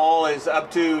 that ball is up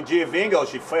to Giovingo.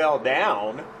 She fell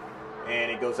down,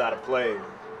 and it goes out of play.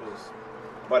 There's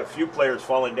quite a few players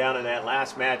falling down in that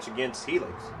last match against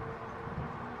Helix.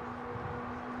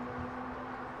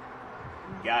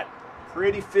 Got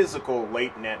pretty physical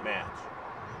late in that match.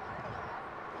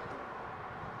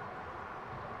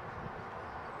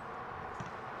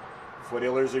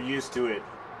 Foothillers are used to it.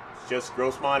 It's just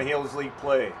Grossmont Hills League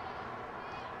play.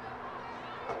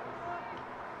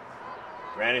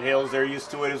 Granite Hills, they're used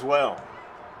to it as well.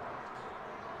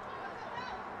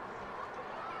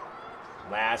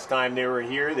 Last time they were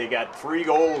here, they got 3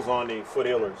 goals on the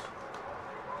Foothillers.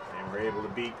 And were able to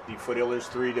beat the Foothillers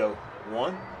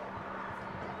 3-1.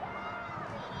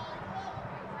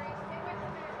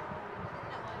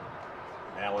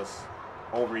 That was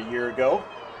over a year ago.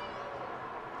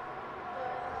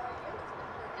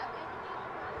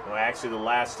 Well, actually, the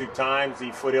last 2 times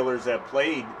the Foothillers have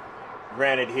played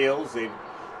Granite Hills, they've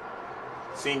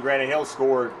seen Granite Hills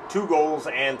score 2 goals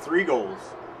and 3 goals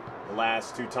the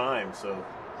last 2 times. So,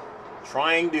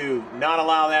 trying to not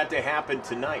allow that to happen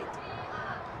tonight.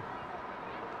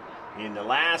 In the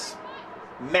last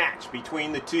match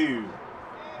between the two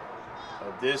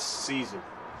of this season.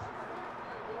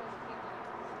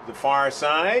 The far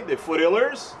side, the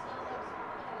Foothillers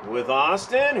with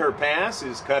Austin. Her pass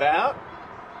is cut out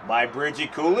by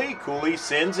Bridget Cooley. Cooley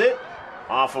sends it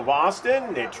off of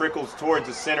Austin. It trickles towards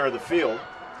the center of the field.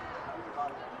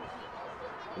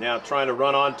 Now trying to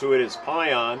run onto it is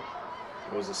Pion.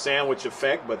 It was a sandwich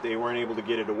effect, but they weren't able to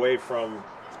get it away from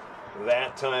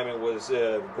that time. It was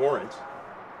Gorant.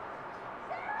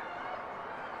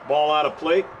 Ball out of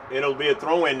play. It'll be a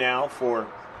throw-in now for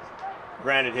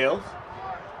Granite Hills.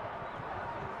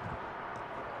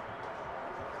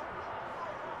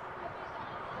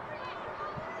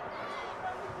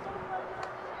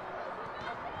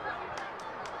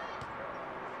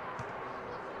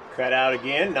 Cut out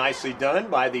again, nicely done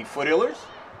by the Foothillers.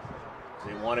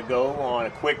 They want to go on a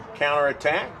quick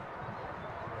counterattack.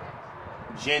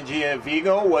 Gengia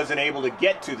Vigo wasn't able to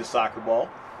get to the soccer ball.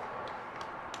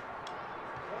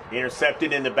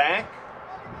 Intercepted in the back.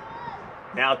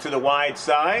 Now to the wide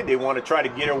side. They want to try to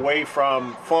get away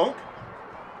from Funk.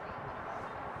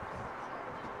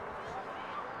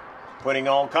 Putting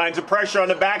all kinds of pressure on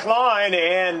the back line,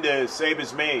 and save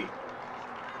is made.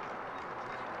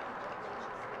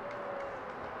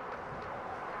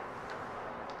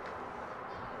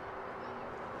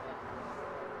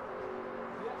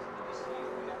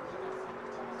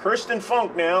 Kirsten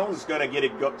Funk now is going to get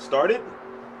it started.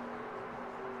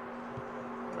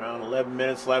 Around 11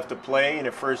 minutes left to play in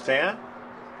the first half.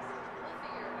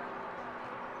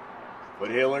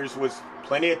 Foothillers was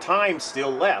plenty of time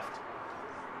still left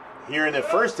here in the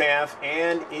first half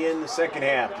and in the second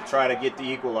half to try to get the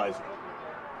equalizer.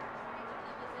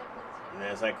 And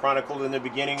as I chronicled in the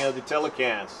beginning of the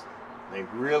telecast, they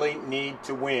really need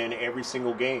to win every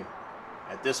single game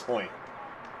at this point.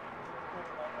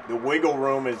 The wiggle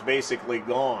room is basically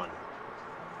gone.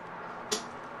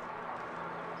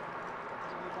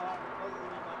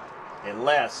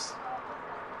 Unless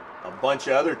a bunch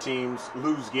of other teams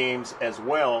lose games as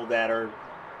well that are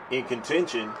in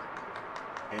contention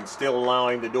and still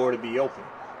allowing the door to be open.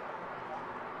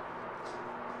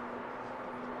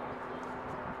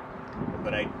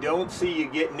 But I don't see you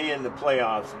getting in the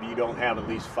playoffs if you don't have at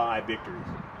least 5 victories.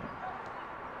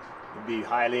 It would be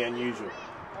highly unusual.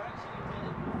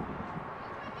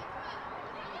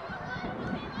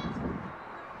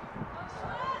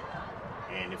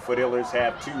 And the Foothillers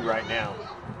have 2 right now.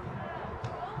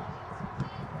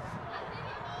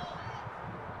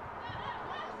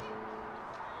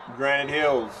 Granite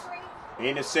Hills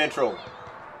into Central.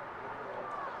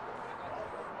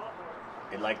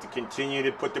 They'd like to continue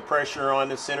to put the pressure on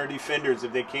the center defenders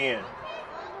if they can.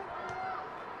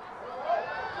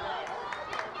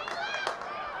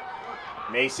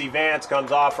 Macy Vance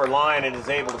comes off her line and is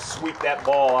able to sweep that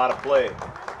ball out of play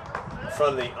in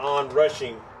front of the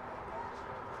on-rushing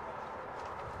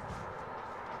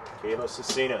Kayla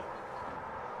Cecina.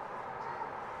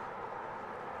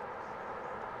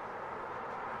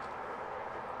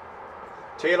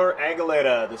 Taylor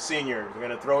Aguilera, the senior, is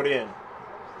going to throw it in.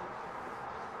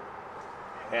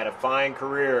 Had a fine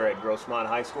career at Grossmont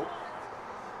High School.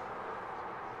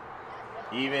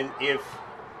 Even if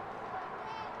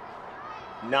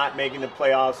not making the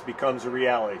playoffs becomes a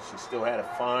reality, she still had a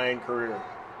fine career.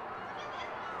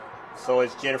 So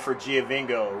is Jennifer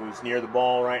Giavingo, who's near the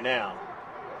ball right now.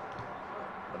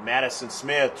 But Madison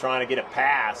Smith trying to get a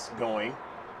pass going.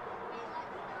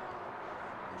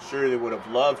 I'm sure they would have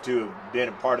loved to have been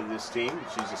a part of this team.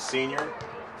 She's a senior.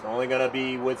 She's only going to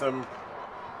be with them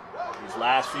these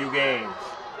last few games.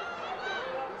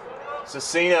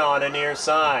 Cecina on the near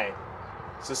side.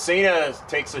 Cecina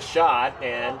takes a shot,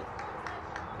 and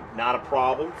not a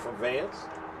problem for Vance.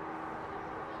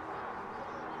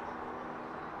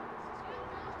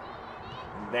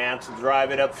 Vance will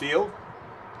drive it upfield.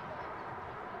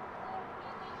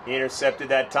 Intercepted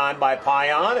that time by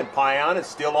Pion, and Pion is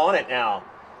still on it now.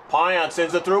 Pion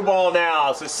sends the through ball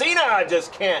now. Cecina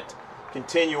just can't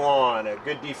continue on. A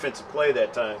good defensive play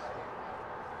that time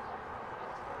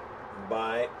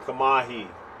by Kamahi.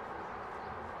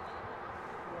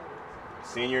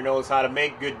 Senior knows how to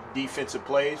make good defensive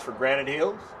plays for Granite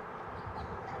Hills.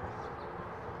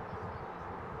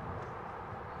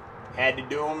 Had to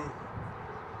do them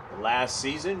last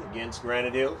season against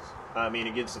Granite Hills.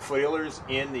 Against the Foothillers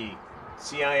in the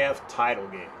CIF title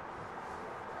game.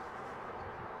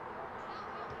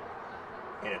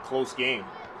 In a close game.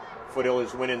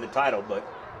 Foothillers winning the title, but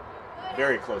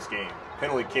very close game.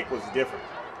 Penalty kick was different.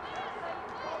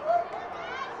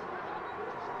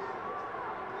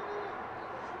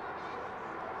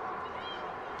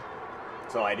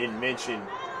 So I didn't mention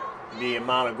the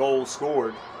amount of goals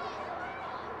scored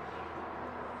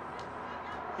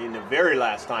in the very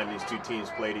last time these two teams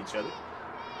played each other.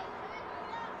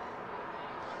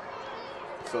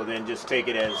 So then just take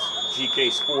it as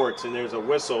GK Sports, and there's a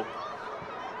whistle.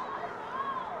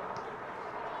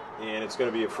 And it's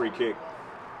going to be a free kick.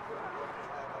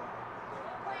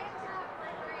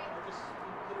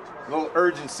 A little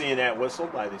urgency in that whistle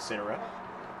by the center ref.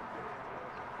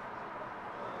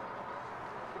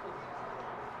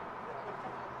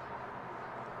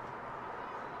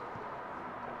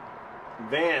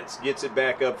 Vance gets it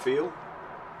back upfield.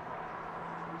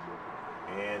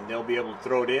 And they'll be able to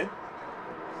throw it in.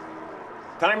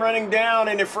 Time running down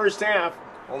in the first half.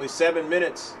 Only 7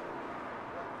 minutes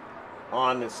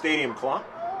on the stadium clock.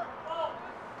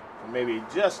 Or maybe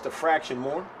just a fraction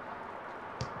more.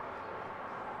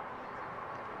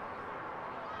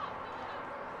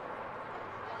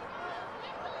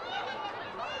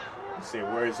 Let's see,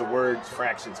 where's the words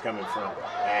fractions coming from?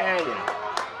 You know.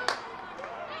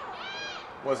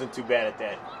 Wasn't too bad at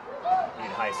that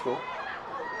in high school.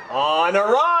 On the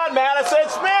run, Madison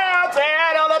Smith,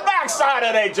 and on the backside,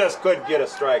 and they just couldn't get a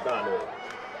strike onto it.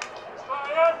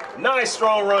 Nice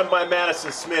strong run by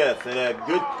Madison Smith, and a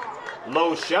good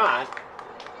low shot.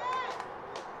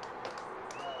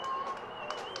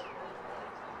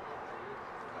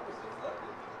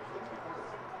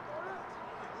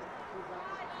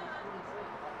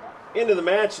 Into the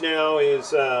match now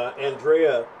is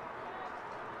Andrea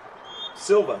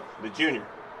Silva, the junior,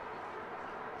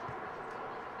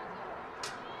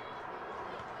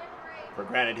 for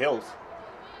Granite Hills.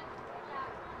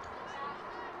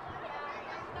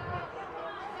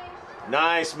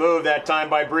 Nice move that time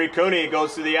by Bree Cooney.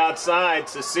 Goes to the outside.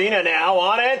 Cecina now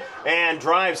on it and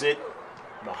drives it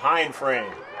behind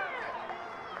frame.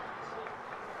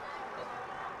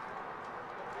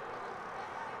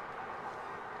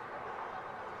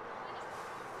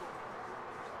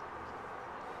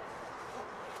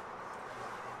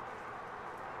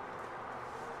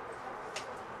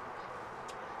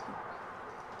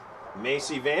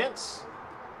 Macy Vance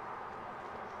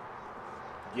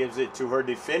gives it to her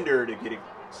defender to get it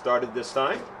started this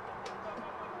time.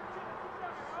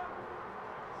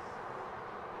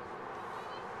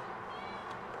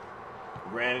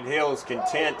 Granite Hills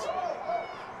content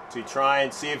to try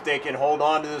and see if they can hold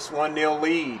on to this 1-0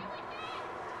 lead.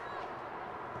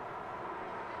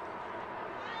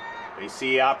 They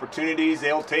see opportunities,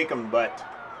 they'll take them, but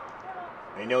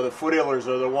they know the Foothillers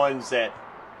are the ones that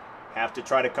have to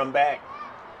try to come back.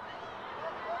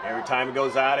 Every time it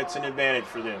goes out, it's an advantage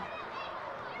for them.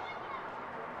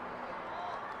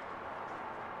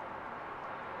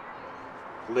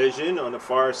 Collision on the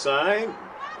far side.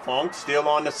 Funk still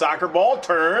on the soccer ball,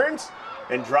 turns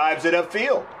and drives it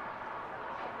upfield.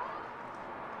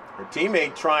 Her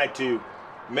teammate tried to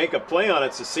make a play on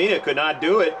it. Cecina could not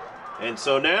do it. And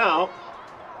so now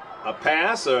a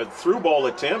pass, a through ball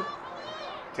attempt.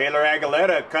 Taylor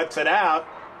Aguilera cuts it out.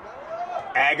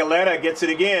 Aguilera gets it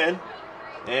again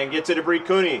and gets it to Bree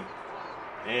Cooney.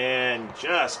 And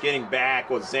just getting back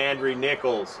was Zandri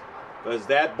Nichols. Because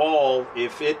that ball,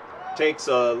 if it takes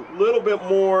a little bit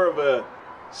more of a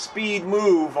speed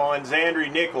move on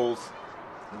Zandri Nichols,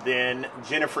 then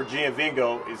Jennifer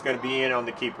Giovingo is going to be in on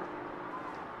the keeper.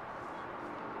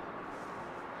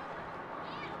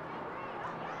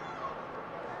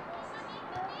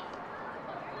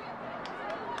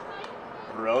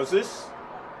 Roses.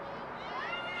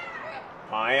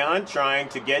 Ion trying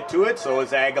to get to it, so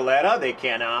is Aguilera. They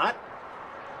cannot.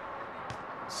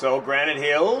 So Granite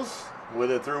Hills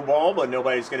with a through ball, but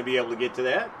nobody's going to be able to get to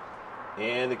that.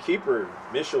 And the keeper,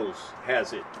 Michels,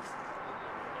 has it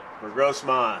for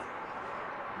Grossmont.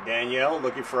 Danielle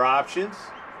looking for options.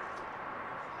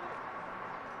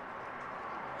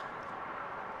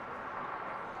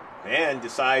 And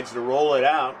decides to roll it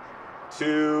out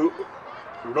to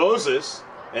Roses.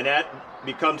 And that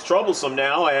becomes troublesome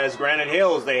now as Granite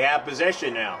Hills, they have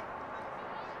possession now.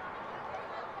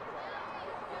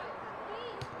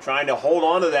 Trying to hold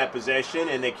on to that possession,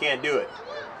 and they can't do it.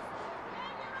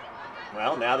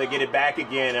 Well, now they get it back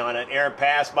again on an errant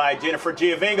pass by Jennifer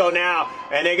Giovingo now.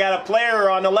 And they got a player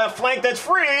on the left flank that's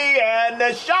free, and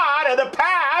the shot and the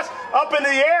pass up in the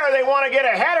air. They want to get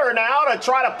a header now to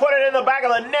try to put it in the back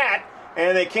of the net,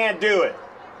 and they can't do it.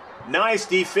 Nice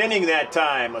defending that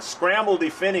time. A scramble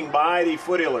defending by the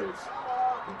Foothillers.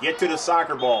 Get to the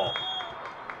soccer ball.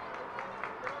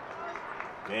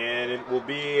 And it will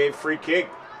be a free kick.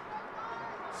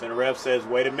 Center ref says,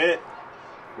 wait a minute.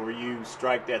 Before you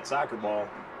strike that soccer ball,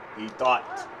 he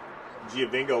thought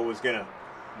Giovingo was going to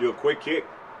do a quick kick.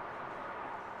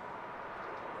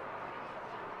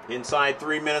 Inside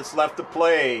 3 minutes left to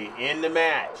play in the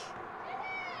match.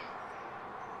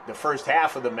 The first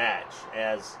half of the match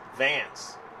as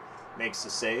Vance makes the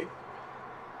save.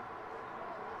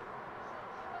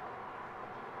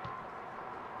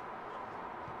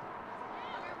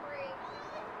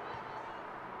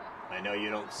 I know you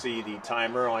don't see the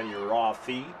timer on your raw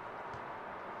feed.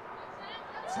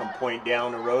 some point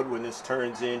down the road when this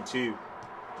turns into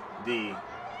the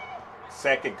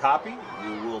second copy,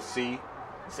 you will see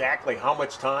exactly how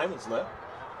much time is left.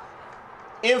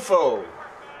 Info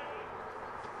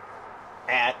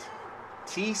at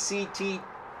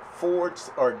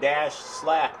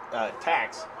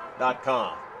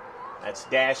tct/tax.com. That's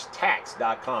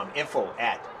 -tax.com. Info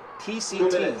at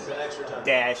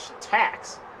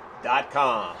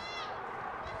tct-tax.com.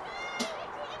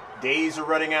 Days are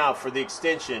running out for the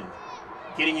extension.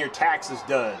 Getting your taxes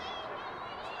done.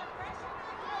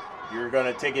 You're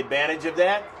going to take advantage of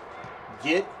that.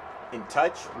 Get in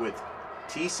touch with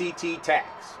TCT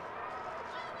Tax.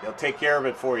 They'll take care of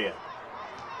it for you.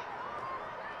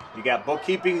 You got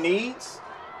bookkeeping needs,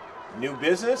 new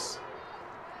business,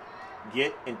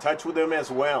 get in touch with them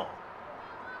as well.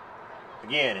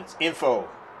 Again, it's info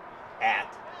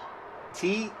at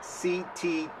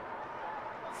TCT,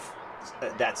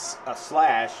 that's a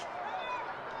slash,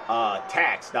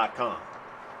 tax.com.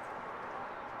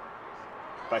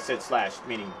 If I said slash,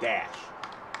 meaning dash.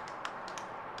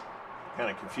 Kind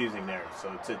of confusing there,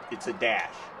 so it's a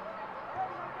dash.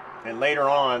 And later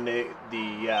on, the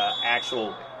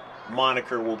actual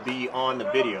moniker will be on the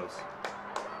videos.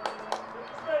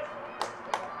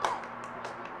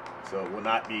 So it will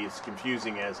not be as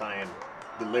confusing as I am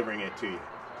delivering it to you.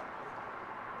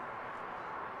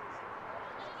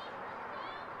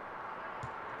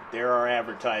 There are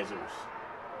advertisers.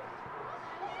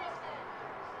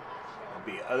 There'll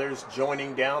be others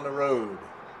joining down the road.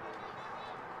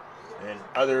 And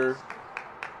other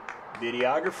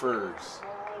videographers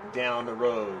down the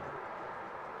road,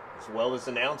 as well as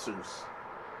announcers.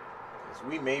 Because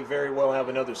we may very well have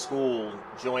another school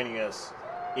joining us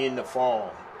in the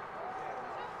fall.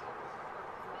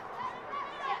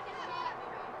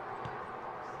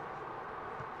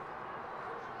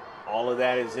 All of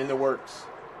that is in the works.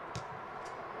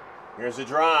 Here's a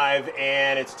drive,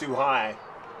 and it's too high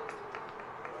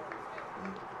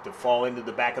to fall into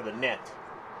the back of the net.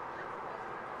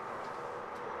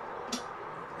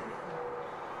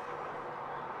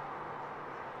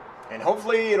 And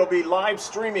hopefully it'll be live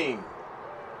streaming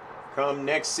come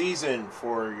next season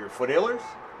for your Foothillers.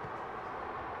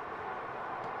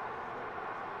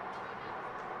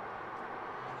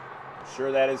 I'm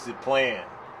sure that is the plan.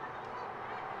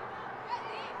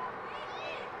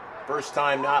 First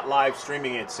time not live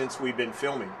streaming it since we've been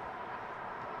filming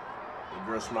the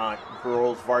GROSSMONT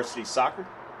girls varsity soccer.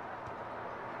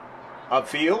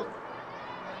 Upfield.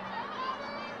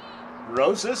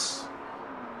 Rosas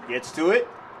gets to it.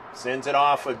 Sends it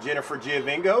off of Jennifer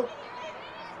Giovingo.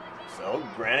 So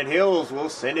Granite Hills will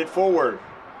send it forward.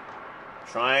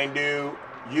 Trying to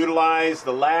utilize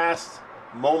the last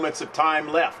moments of time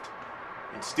left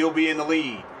and still be in the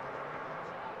lead.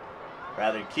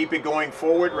 Rather keep it going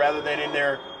forward rather than in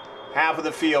their half of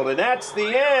the field. And that's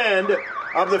the end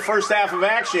of the first half of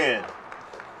action.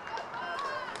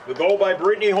 The goal by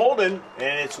Brittany Holden,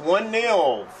 and it's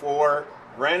 1-0 for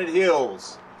Granite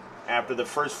Hills. After the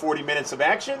first 40 minutes of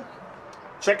action,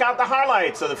 check out the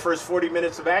highlights of the first 40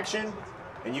 minutes of action,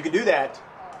 and you can do that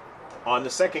on the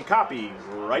second copy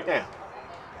right now.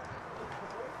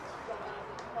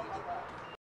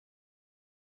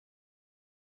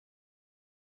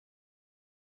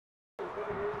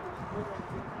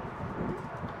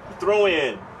 Throw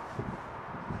in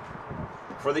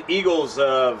for the Eagles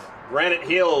of Granite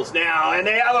Hills now, and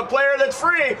they have a player that's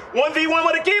free. 1v1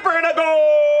 with a keeper and a goal!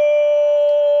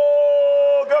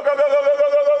 Go, go, go, go, go, go,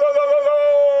 go, go, go, go, go,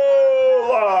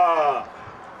 go!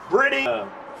 Brittany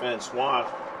Francois,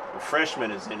 the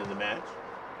freshman, is into the match.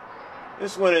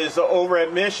 This one is over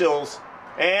at Michel's,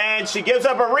 and she gives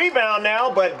up a rebound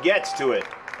now, but gets to it.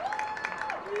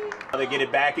 They get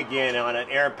it back again on an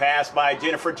errant pass by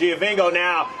Jennifer Giovingo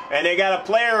now, and they got a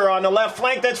player on the left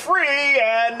flank that's free,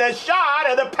 and the shot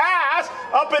and the pass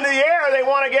up in the air. They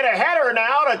want to get a header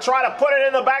now to try to put it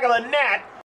in the back of the net.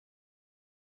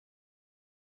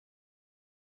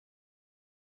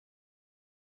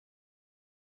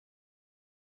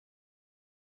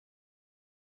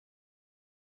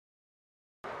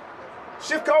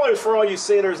 Shift colors for all you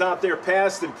sailors out there,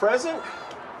 past and present,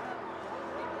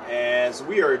 as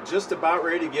we are just about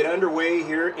ready to get underway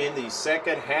here in the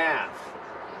second half.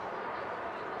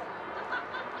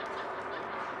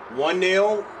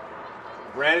 1-0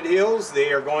 Granite Hills.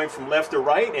 They are going from left to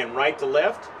right and right to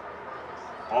left.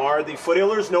 Are the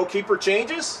Foothillers no keeper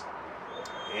changes?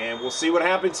 And we'll see what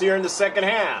happens here in the second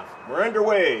half. We're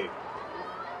underway.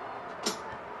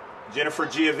 Jennifer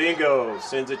Giovingo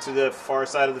sends it to the far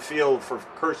side of the field for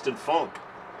Kirsten Funk.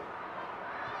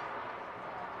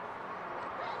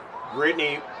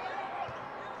 Brittany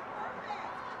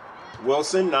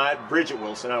Wilson, not Bridget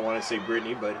Wilson. I want to say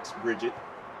Brittany, but it's Bridget.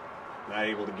 Not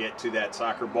able to get to that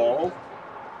soccer ball.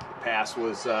 The pass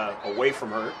was away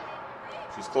from her.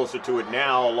 She's closer to it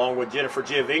now, along with Jennifer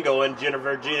Giovingo, and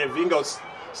Jennifer Giovingo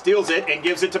steals it and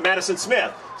gives it to Madison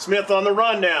Smith. Smith on the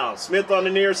run now. Smith on the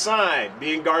near side,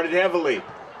 being guarded heavily,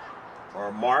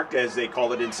 or marked as they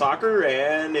call it in soccer,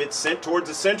 and it's sent towards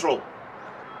the central.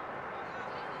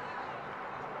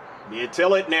 Mia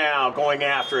Tillett now going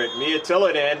after it. Mia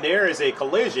Tillett, and there is a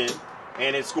collision,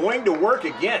 and it's going to work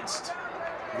against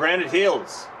Granite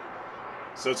Hills.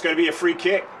 So it's going to be a free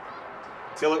kick.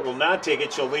 Tillett will not take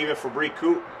it. She'll leave it for Bree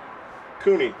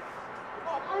Cooney.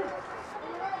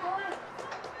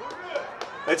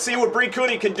 Let's see what Bree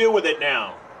Cooney can do with it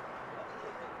now.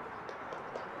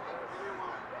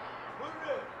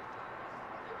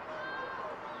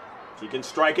 She can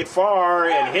strike it far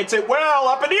and hits it well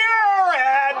up in the air,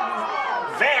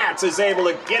 and Vance is able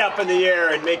to get up in the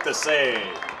air and make the save.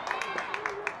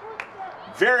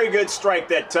 Very good strike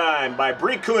that time by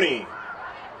Bree Cooney.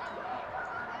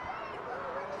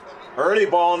 Early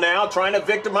ball now, trying to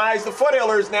victimize the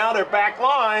Foothillers now, their back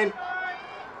line.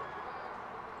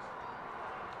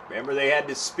 Remember, they had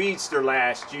the speedster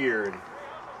last year.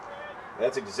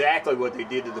 That's exactly what they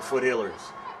did to the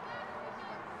Foothillers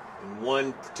in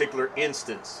one particular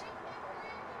instance.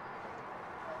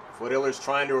 Foothillers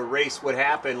trying to erase what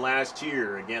happened last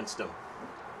year against them.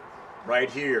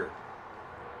 Right here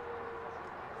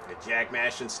at Jack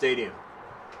Mashin Stadium.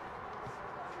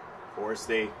 Of course,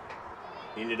 they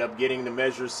ended up getting the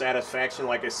measure of satisfaction,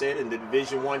 like I said, in the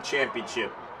Division I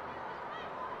championship.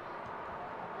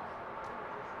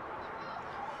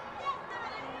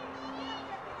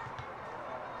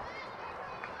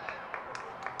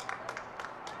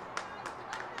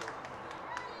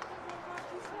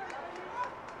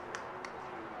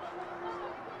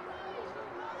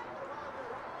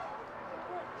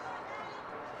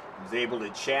 Was able to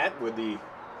chat with the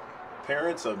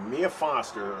parents of Mia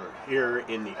Foster here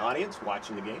in the audience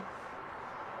watching the game.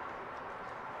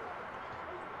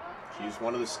 She's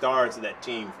one of the stars of that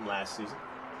team from last season.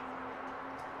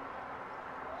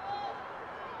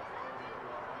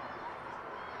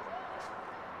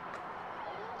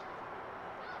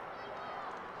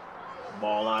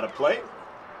 Ball out of play.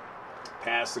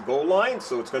 Past the goal line,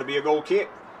 so it's going to be a goal kick.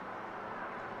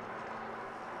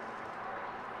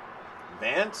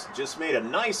 Vance just made a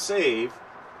nice save.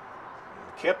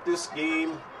 Kept this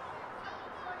game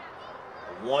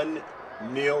a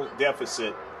 1-0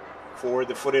 deficit for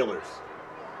the Foothillers.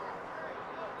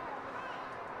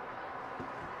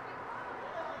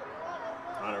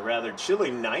 On a rather chilly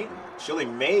night, chilly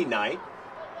May night,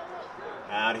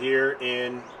 out here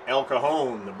in El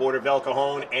Cajon, the border of El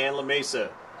Cajon and La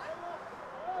Mesa,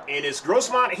 in this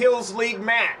Grossmont Hills League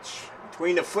match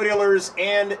between the Foothillers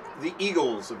and the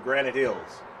Eagles of Granite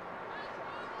Hills.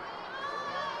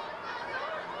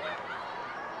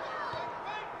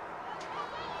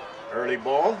 Early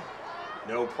ball,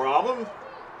 no problem,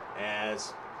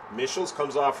 as Michels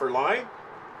comes off her line.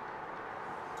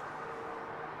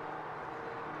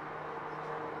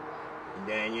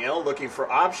 Danielle looking for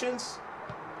options.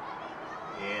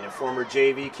 And a former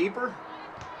JV keeper.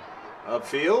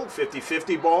 Upfield,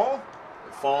 50-50 ball.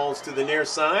 It falls to the near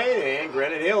side, and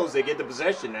Granite Hills, they get the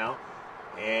possession now.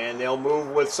 And they'll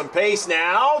move with some pace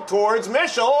now towards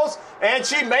Michels, and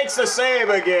she makes the save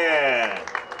again.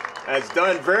 That's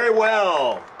done very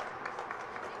well.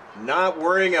 Not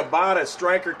worrying about a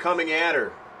striker coming at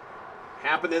her.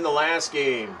 Happened in the last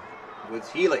game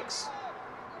with Helix.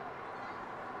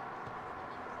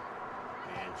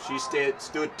 And she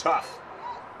stood tough,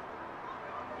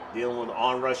 dealing with an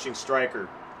on-rushing striker.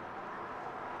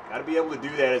 Got to be able to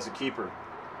do that as a keeper.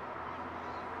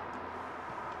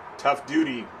 Tough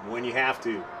duty when you have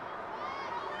to.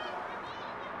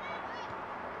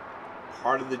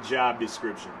 Part of the job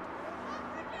description.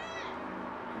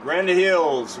 Granite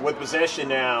Hills with possession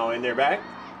now in their back.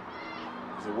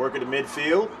 As they work at the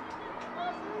midfield.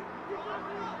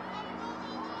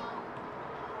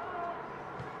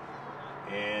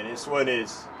 And this one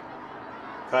is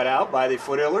cut out by the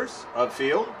Foothillers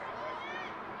upfield.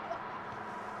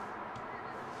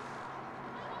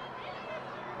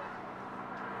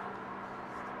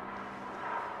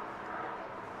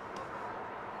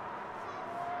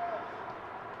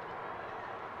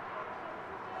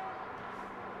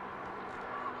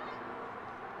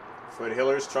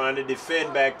 Foothillers trying to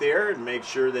defend back there and make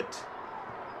sure that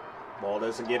ball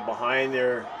doesn't get behind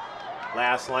their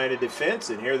last line of defense.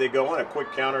 And here they go on a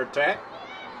quick counterattack.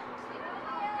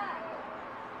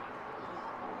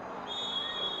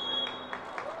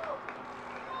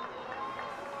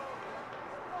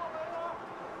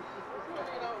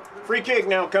 Free kick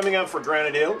now coming up for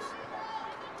Granite Hills.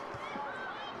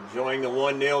 Enjoying the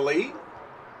 1-0 lead.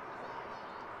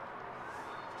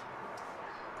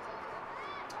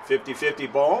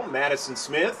 50-50 ball, Madison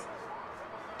Smith.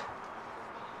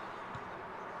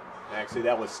 Actually,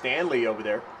 that was Stanley over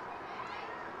there.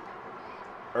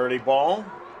 Early ball,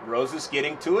 Roses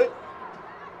getting to it.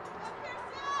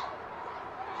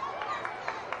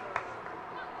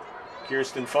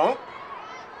 Kirsten Funk.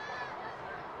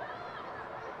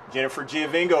 Jennifer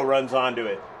Giovingo runs onto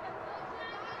it.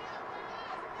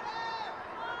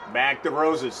 Back to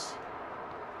Roses.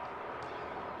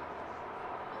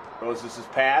 Roses'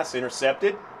 pass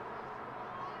intercepted.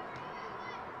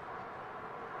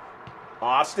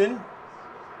 Austin.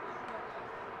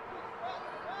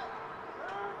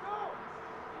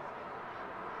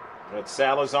 That's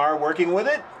Salazar working with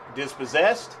it.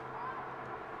 Dispossessed.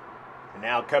 And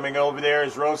now coming over there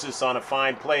is Roses on a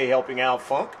fine play helping out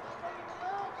Funk.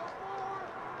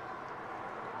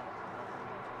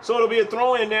 So it'll be a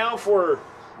throw-in now for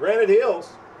Granite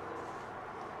Hills.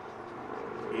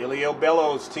 Elio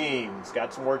Bello's team's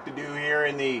got some work to do here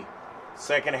in the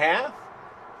second half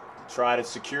to try to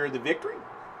secure the victory.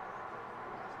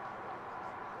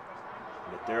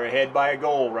 But they're ahead by a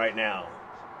goal right now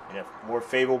in a more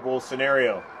favorable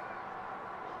scenario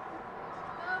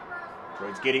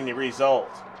towards getting the result.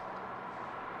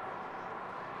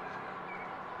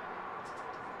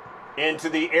 Into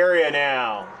the area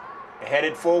now,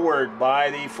 headed forward by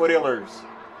the Foothillers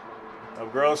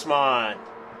of Grossmont.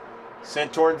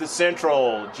 Sent toward the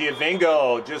central.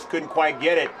 Giovingo just couldn't quite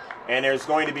get it, and there's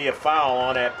going to be a foul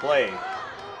on that play.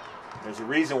 There's a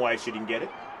reason why she didn't get it.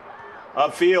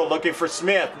 Upfield looking for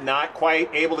Smith, not quite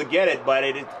able to get it, but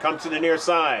it comes to the near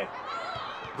side.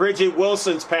 Bridget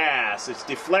Wilson's pass, it's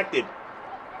deflected.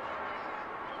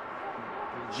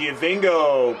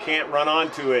 Giovingo can't run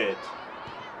onto it.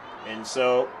 And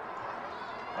so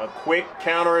a quick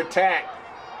counterattack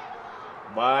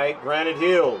by Granite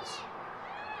Hills.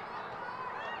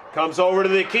 Comes over to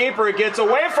the keeper, it gets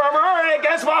away from her, and it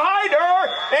gets behind her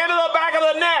into the back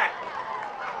of the net.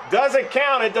 Does it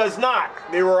count? It does not.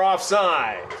 They were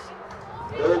offside.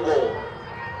 No goal.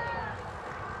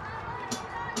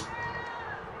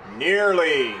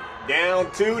 Nearly down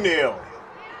 2-0.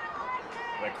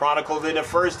 I chronicled in the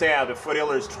first half, the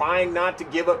Foothillers trying not to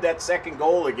give up that second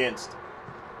goal against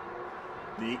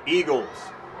the Eagles.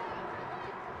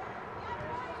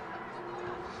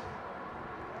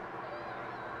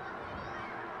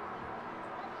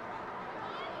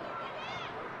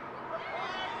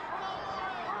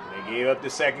 Gave up the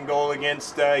second goal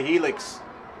against Helix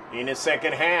in the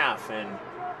second half, and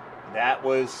that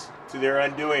was to their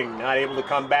undoing, not able to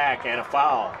come back, and a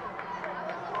foul.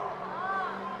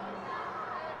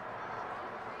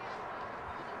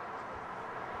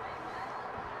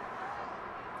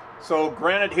 So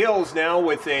Granite Hills now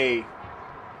with a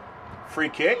free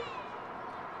kick.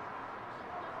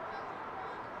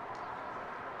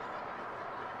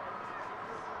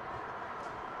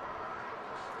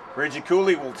 Bridget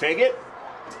Cooley will take it.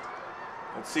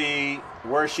 Let's see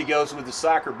where she goes with the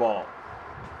soccer ball.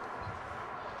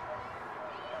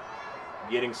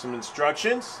 Getting some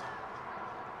instructions.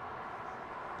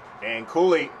 And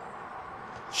Cooley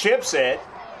chips it.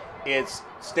 It's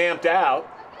stamped out.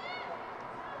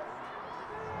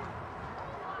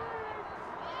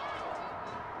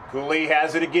 Cooley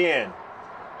has it again.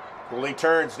 Cooley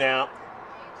turns now.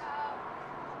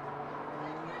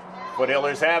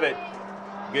 Foothillers have it.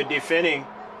 Good defending.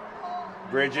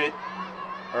 Bridget,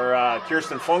 or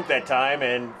Kirsten Funk that time,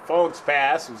 and Funk's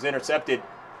pass was intercepted.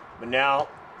 But now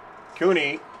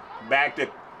Cooney back to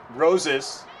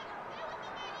Roses.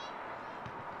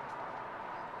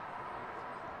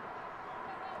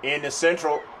 In the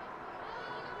central.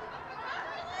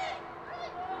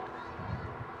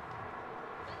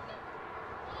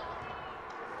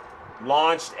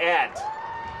 Launched at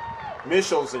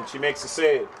Michels, and she makes the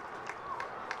save.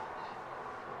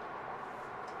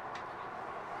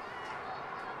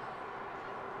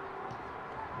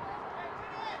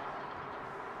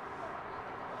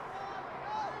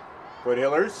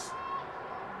 Foothillers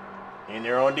in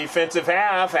their own defensive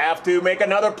half have to make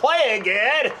another play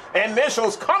again, and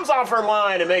Michels comes off her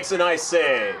line and makes a nice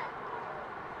save.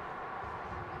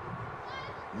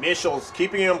 Michels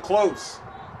keeping him close.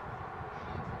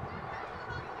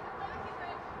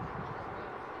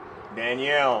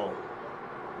 Danielle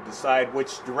decide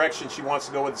which direction she wants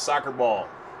to go with the soccer ball.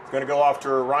 It's going to go off to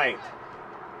her right.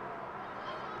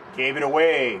 Gave it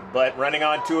away, but running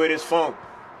onto it is Funk.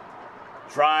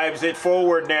 Drives it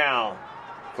forward now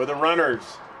for the runners.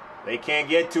 They can't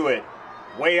get to it.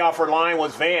 Way off her line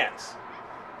was Vance.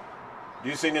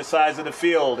 Reducing the size of the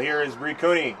field. Here is Bree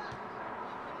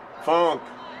Funk.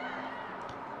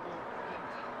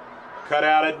 Cut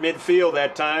out at midfield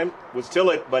that time. Was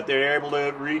Tillett, but they're able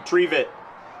to retrieve it.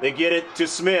 They get it to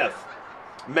Smith.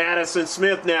 Madison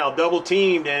Smith now double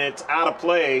teamed, and it's out of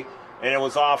play, and it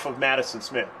was off of Madison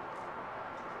Smith.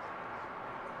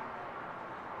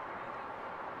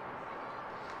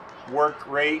 Work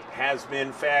rate has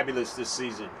been fabulous this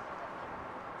season,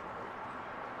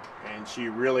 and she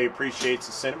really appreciates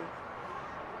the sentiment,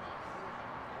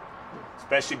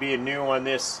 especially being new on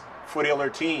this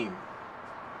Foothiller team.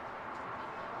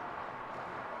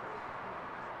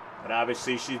 But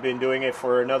obviously she's been doing it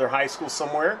for another high school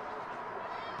somewhere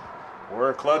or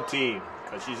a club team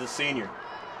because she's a senior.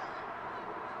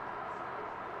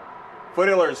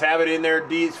 Foothillers have it in their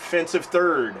defensive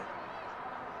third.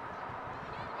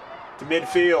 To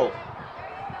midfield.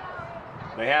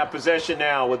 They have possession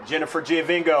now with Jennifer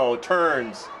Giovingo.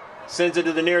 Turns. Sends it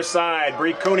to the near side.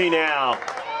 Bree Cooney now.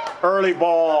 Early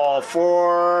ball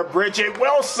for Bridget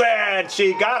Wilson.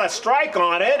 She got a strike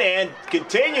on it and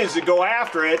continues to go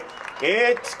after it.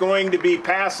 It's going to be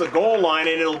past the goal line,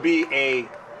 and it'll be a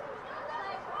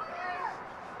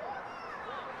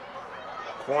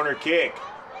corner kick.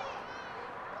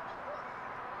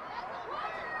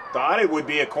 Thought it would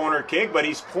be a corner kick, but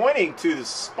he's pointing to the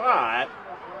spot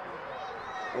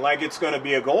like it's going to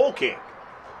be a goal kick.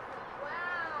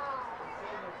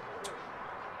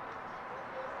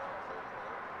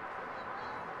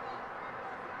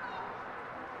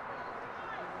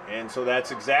 And so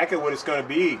that's exactly what it's going to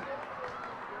be.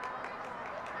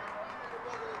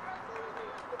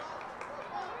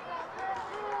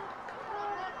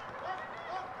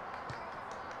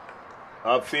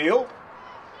 Upfield.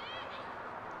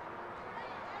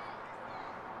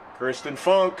 Kristen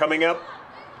Funk coming up,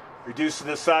 reducing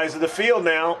the size of the field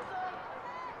now.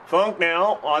 Funk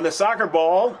now on the soccer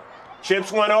ball.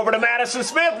 Chips one over to Madison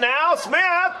Smith now. Smith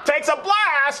takes a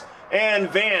blast, and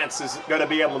Vance is going to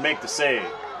be able to make the save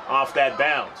off that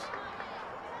bounce.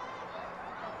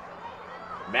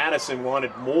 Madison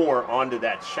wanted more onto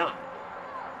that shot.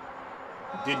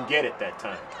 Didn't get it that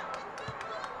time.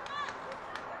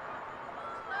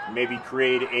 Maybe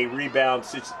create a rebound,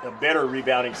 a better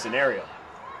rebounding scenario.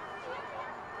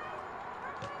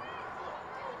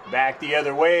 Back the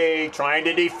other way, trying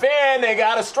to defend. They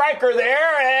got a striker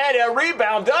there, and a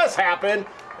rebound does happen,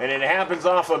 and it happens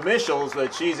off of Michels,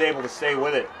 but she's able to stay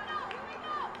with it.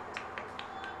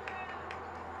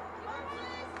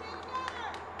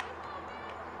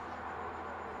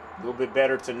 A little bit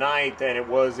better tonight than it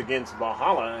was against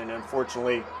Valhalla, and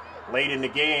unfortunately, late in the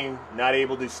game, not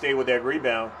able to stay with that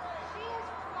rebound.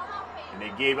 And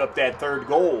they gave up that third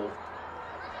goal.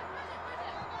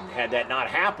 And had that not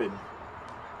happened,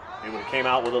 they would have came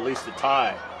out with at least a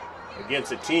tie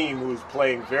against a team who's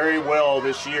playing very well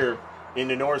this year in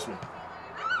the Norseman.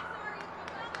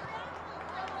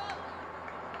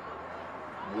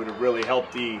 Would have really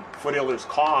helped the Foothillers'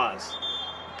 cause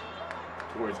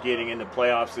towards getting into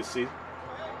playoffs this season.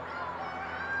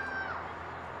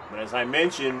 But as I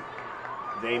mentioned,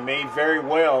 they may very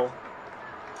well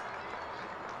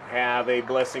have a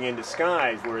blessing in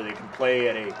disguise where they can play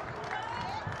at a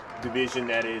division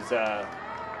that is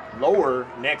lower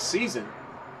next season.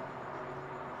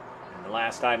 And the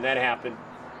last time that happened,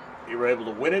 they were able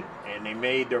to win it, and they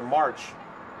made their march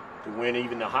to win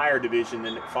even the higher division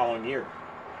in the following year.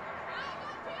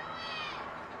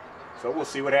 So we'll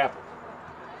see what happens.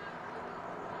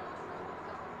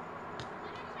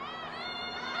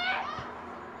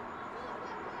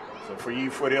 So for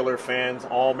you Foothiller fans,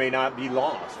 all may not be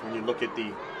lost when you look at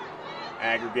the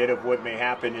aggregate of what may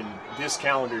happen in this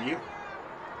calendar year.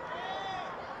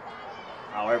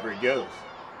 However it goes.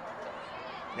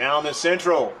 Now in the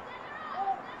central.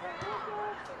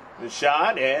 The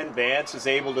shot, and Vance is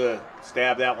able to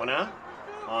stab that one out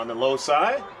on the low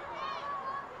side.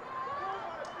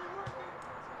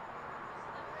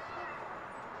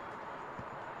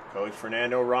 Coach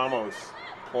Fernando Ramos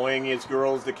employing his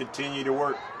girls to continue to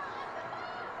work.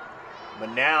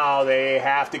 But now they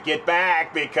have to get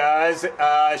back because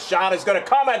a shot is going to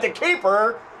come at the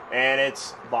keeper, and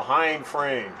it's behind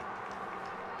frame.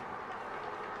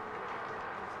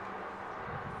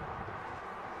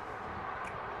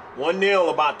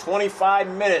 (1-0), about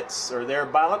 25 minutes or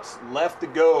thereabouts left to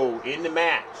go in the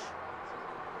match.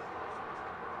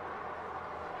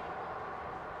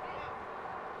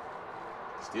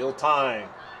 Still time.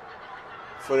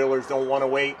 Foothillers don't want to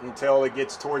wait until it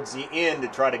gets towards the end to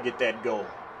try to get that goal.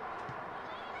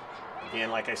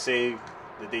 Again, like I say,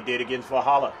 that they did against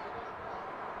Valhalla.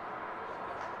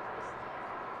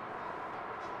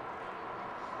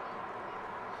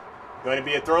 Going to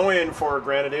be a throw-in for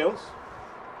Granite Hills.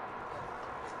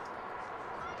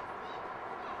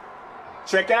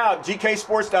 Check out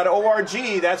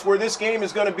gksports.org. That's where this game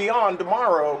is going to be on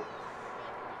tomorrow.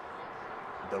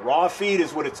 The raw feed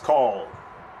is what it's called.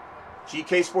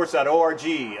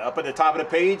 gksports.org. Up at the top of the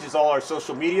page is all our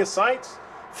social media sites.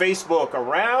 Facebook,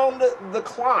 Around the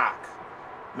Clock.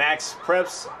 Max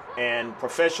Preps and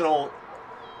professional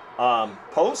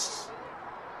posts.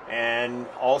 And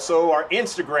also our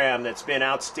Instagram that's been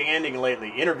outstanding lately.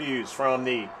 Interviews from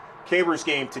the Cabers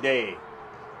game today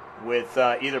with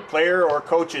either player or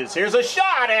coaches. Here's a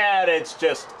shot, and it's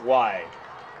just wide.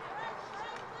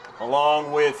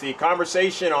 Along with the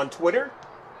conversation on Twitter.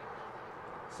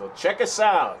 So check us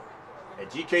out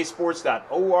at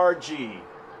gksports.org.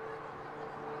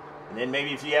 And then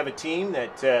maybe if you have a team,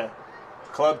 that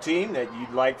club team that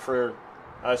you'd like for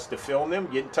us to film them,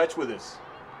 get in touch with us.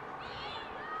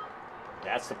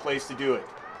 That's the place to do it.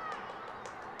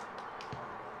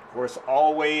 Of course,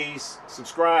 always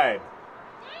subscribe.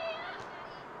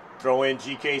 Throw in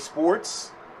GK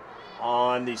Sports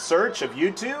on the search of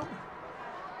YouTube.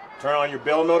 Turn on your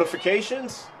bell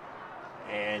notifications,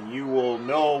 and you will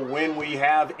know when we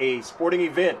have a sporting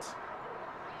event.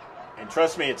 And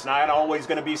trust me, it's not always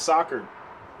going to be soccer.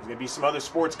 There's going to be some other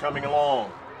sports coming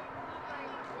along.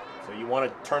 So you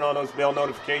want to turn on those bell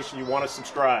notifications. You want to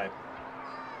subscribe.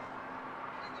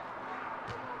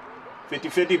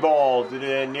 50-50 ball to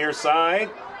the near side.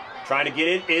 Trying to get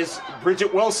it is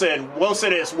Bridget Wilson.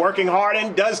 Wilson is working hard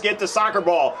and does get the soccer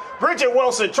ball. Bridget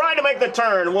Wilson trying to make the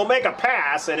turn. Will make a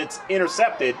pass, and it's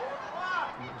intercepted.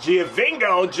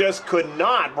 Giovingo just could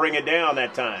not bring it down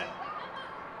that time.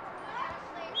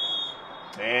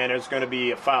 And there's going to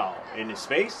be a foul in the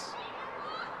space.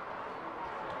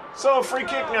 So a free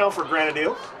kick now for Granite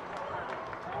Hills.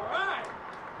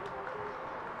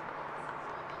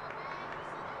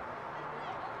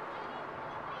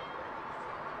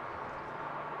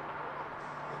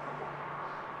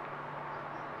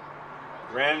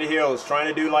 Granite Hills trying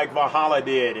to do like Valhalla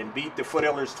did and beat the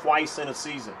Foothillers twice in a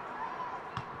season.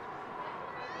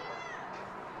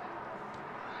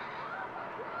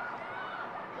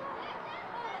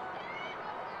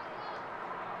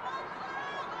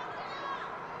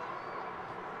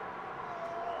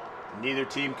 Neither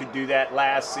team could do that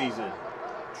last season.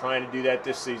 Trying to do that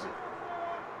this season.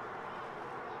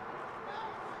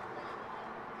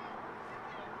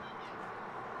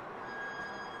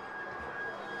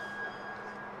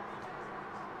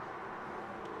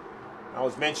 I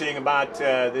was mentioning about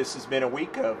this has been a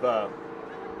week of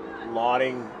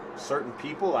lauding certain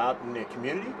people out in the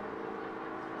community.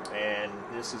 And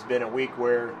this has been a week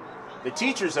where the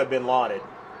teachers have been lauded.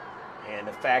 And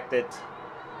the fact that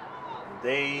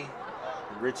they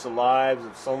enrich the lives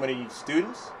of so many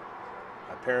students.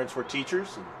 My parents were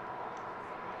teachers. And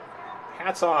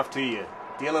hats off to you.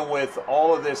 Dealing with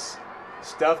all of this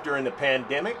stuff during the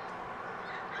pandemic.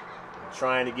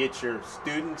 Trying to get your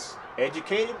students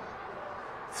educated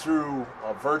through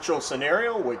a virtual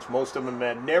scenario, which most of them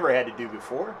had never had to do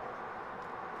before.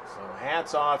 So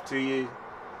hats off to you,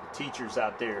 teachers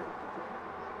out there.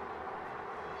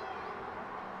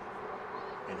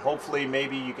 And hopefully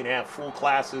maybe you can have full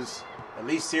classes, at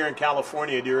least here in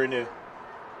California during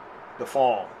the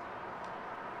fall.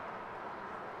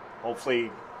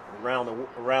 Hopefully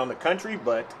around the country,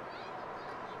 but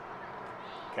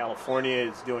California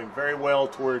is doing very well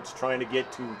towards trying to get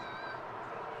to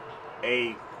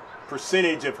a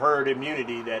percentage of herd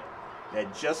immunity that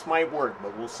just might work,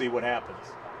 but we'll see what happens.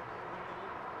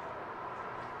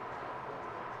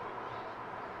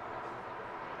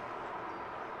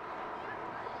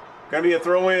 Going to be a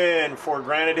throw-in for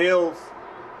Granite Hills.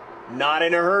 Not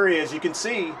in a hurry, as you can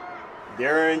see.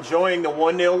 They're enjoying the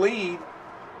 1-0 lead.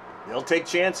 They'll take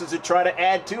chances to try to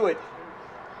add to it.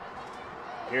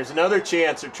 Here's another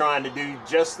chance of trying to do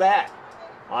just that.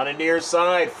 On the near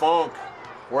side, Funk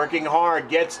working hard,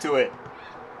 gets to it.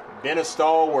 Been a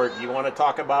stalwart. You want to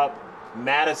talk about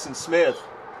Madison Smith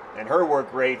and her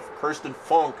work rate. Kirsten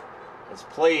Funk has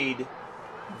played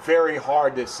very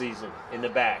hard this season in the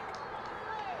back.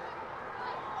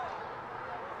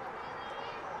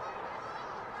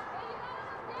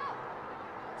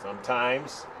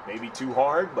 Sometimes maybe too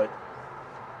hard, but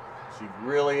she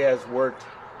really has worked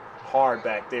hard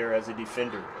back there as a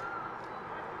defender.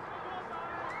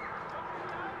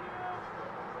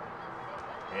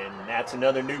 And that's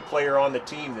another new player on the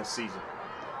team this season.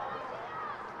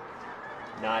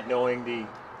 Not knowing the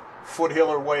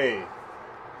Foothiller way.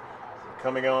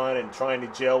 Coming on and trying to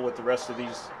gel with the rest of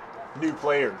these new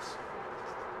players.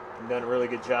 And done a really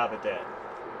good job at that.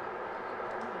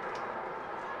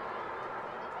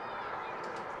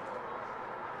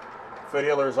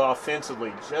 Foothillers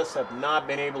offensively just have not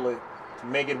been able to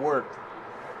make it work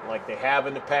like they have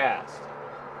in the past.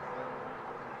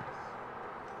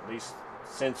 At least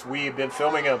since we've been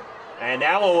filming them. And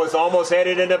that one was almost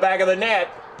headed in the back of the net.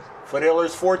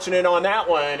 Foothillers fortunate on that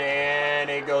one, and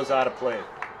it goes out of play.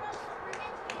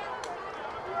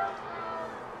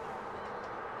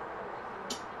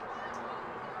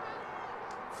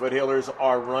 Foothillers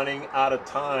are running out of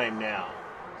time now.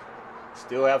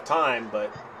 Still have time,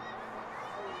 but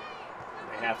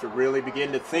they have to really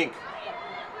begin to think.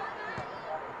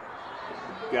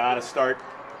 Got to start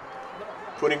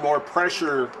putting more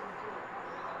pressure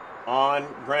on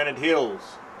Granite Hills.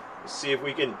 Let's see if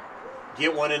we can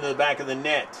get one into the back of the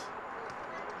net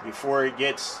before it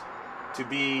gets to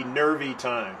be nervy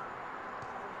time.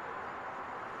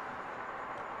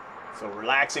 So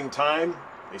relaxing time,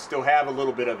 they still have a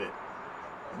little bit of it.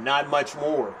 Not much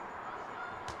more.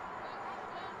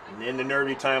 And then the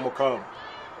nervy time will come.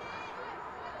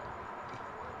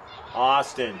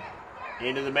 Austin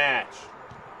into the match.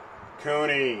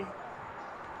 Cooney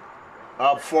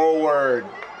up forward.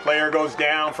 Player goes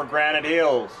down for Granite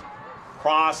Hills.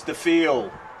 Cross the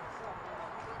field.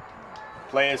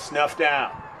 Play is snuffed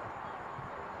out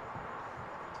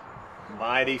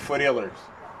by the Foothillers.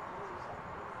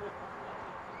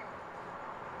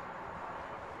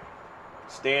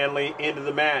 Stanley into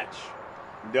the match.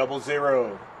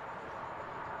 0-0.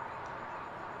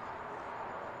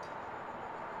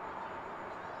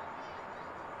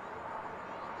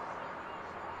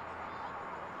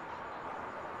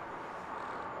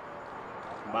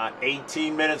 About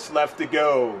 18 minutes left to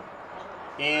go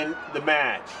in the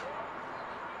match.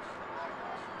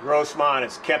 Grossmont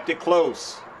has kept it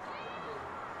close.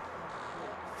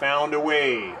 Found a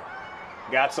way.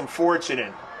 Got some fortune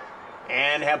in.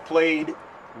 And have played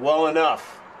well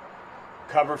enough.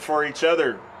 Covered for each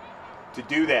other to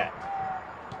do that.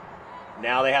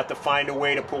 Now they have to find a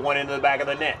way to put one into the back of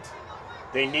the net.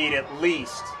 They need at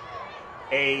least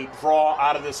a draw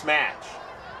out of this match.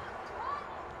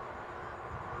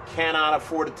 Cannot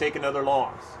afford to take another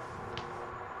loss.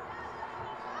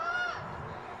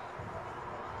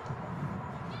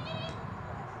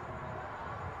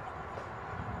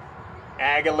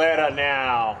 Aguilera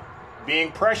now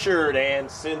being pressured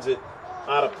and sends it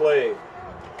out of play.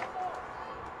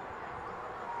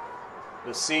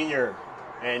 The senior,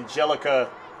 Angelica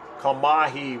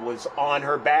Kamahi, was on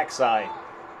her backside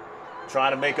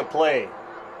trying to make a play.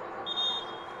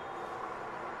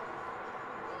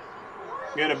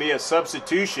 Going to be a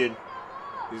substitution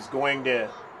is going to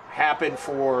happen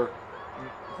for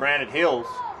Granite Hills.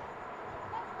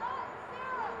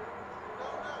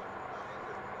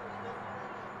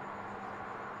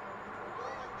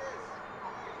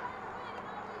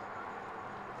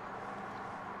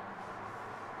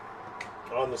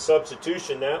 On the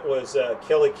substitution, that was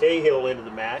Kelly Cahill into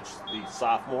the match, the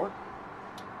sophomore.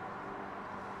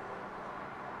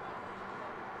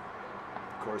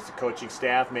 Of course, the coaching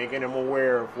staff making them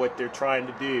aware of what they're trying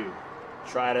to do.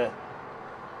 Try to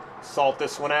salt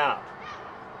this one out.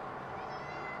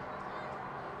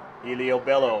 Elio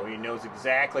Bello, he knows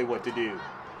exactly what to do.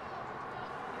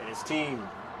 And his team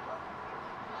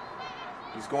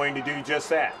is going to do just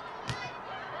that.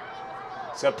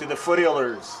 It's up to the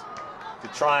Foothillers to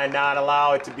try and not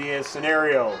allow it to be a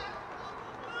scenario.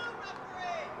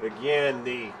 Again,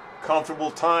 the comfortable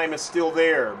time is still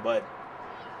there, but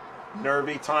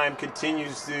nervy time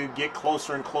continues to get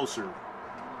closer and closer.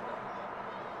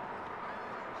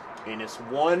 And it's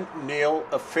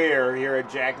 1-0 affair here at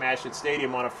Jack Mashett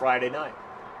Stadium on a Friday night.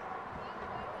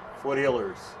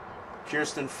 Foothillers.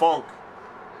 Kirsten Funk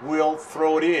will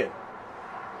throw it in.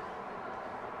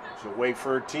 She'll wait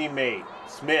for her teammate,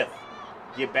 Smith,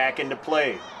 get back into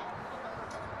play.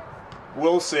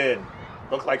 Wilson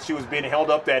looked like she was being held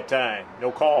up that time.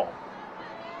 No call.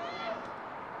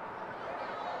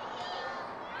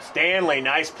 Stanley,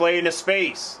 nice play into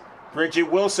space. Bridget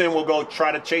Wilson will go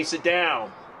try to chase it down.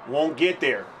 Won't get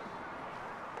there.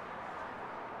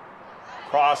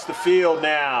 Across the field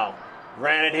now.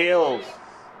 Granite Hills.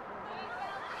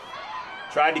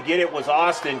 Tried to get it, was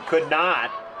Austin, could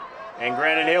not. And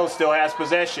Granite Hills still has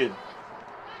possession.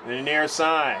 In the near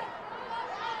side.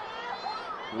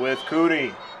 With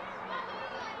Cooley.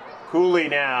 Cooley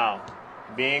now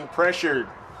being pressured.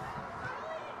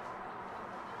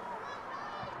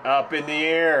 Up in the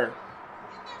air.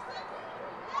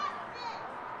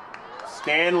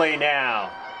 Stanley now.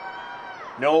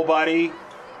 Nobody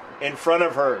in front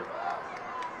of her.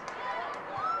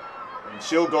 And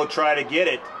she'll go try to get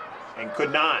it and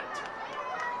could not.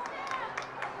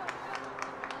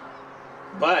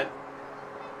 But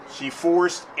she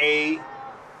forced a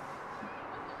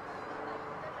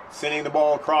sending the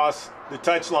ball across the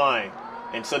touchline.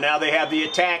 And so now they have the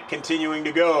attack continuing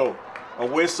to go. A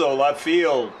whistle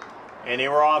upfield, and they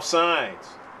were offsides.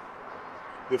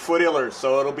 The Foothillers,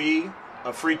 so it'll be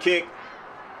a free kick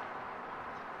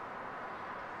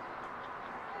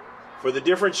for the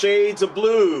different shades of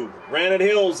blue. Granite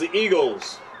Hills, the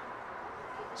Eagles,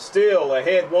 still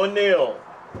ahead 1-0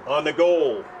 on the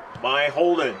goal by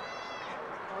Holden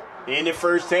in the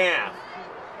first half.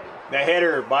 The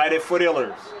header by the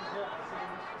Foothillers.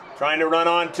 Trying to run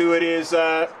onto it is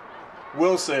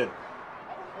Wilson.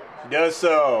 He does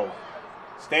so.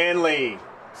 Stanley,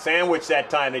 sandwich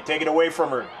that time. They take it away from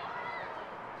her.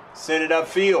 Send it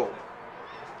upfield.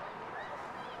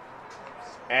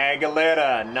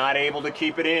 Aguilera not able to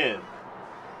keep it in.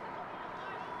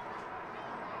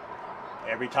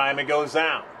 Every time it goes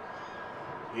out,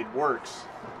 it works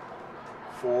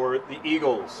for the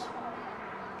Eagles.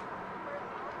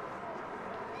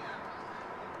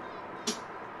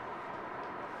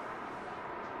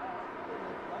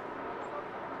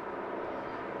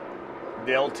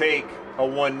 They'll take a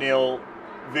 1-0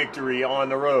 victory on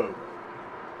the road.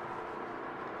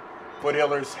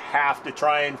 Foothillers have to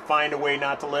try and find a way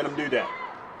not to let them do that.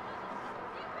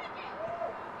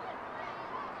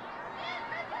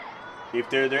 If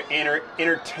they're to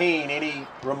entertain any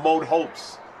remote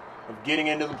hopes of getting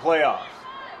into the playoffs.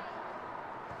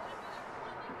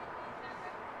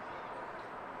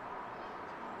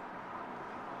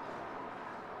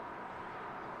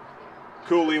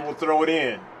 Cooley will throw it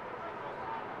in.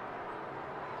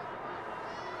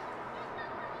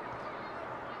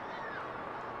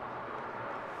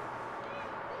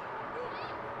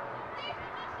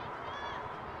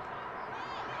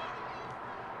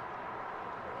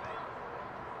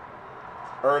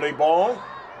 Early ball,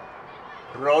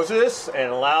 Roses,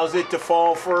 and allows it to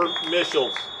fall for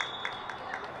Michels.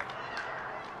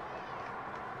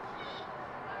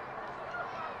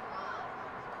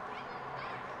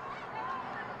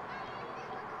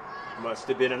 Must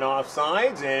have been an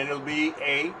offsides, and it'll be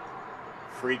a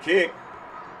free kick.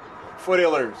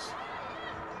 Foothillers.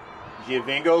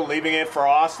 Giovinco leaving it for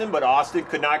Austin, but Austin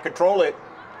could not control it.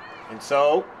 And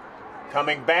so,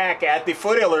 coming back at the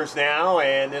Foothillers now,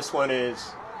 and this one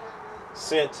is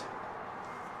sent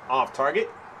off target.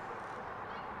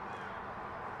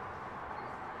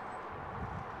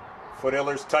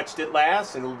 Foothillers touched it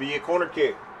last, and it'll be a corner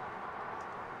kick.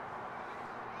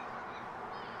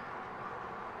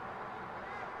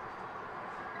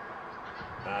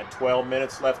 12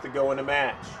 minutes left to go in the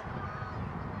match.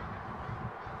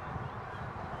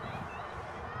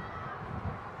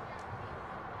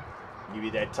 Give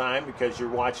you that time because you're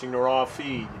watching the raw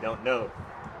feed. You don't know.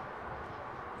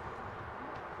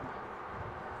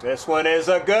 This one is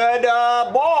a good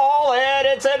ball, and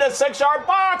it's in the 6-yard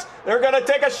box. They're going to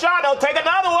take a shot. They'll take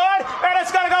another one, and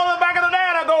it's going to go in the back of the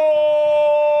net. A goal!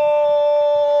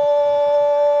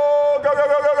 Go, go,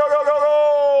 go, go, go, go, go, goal!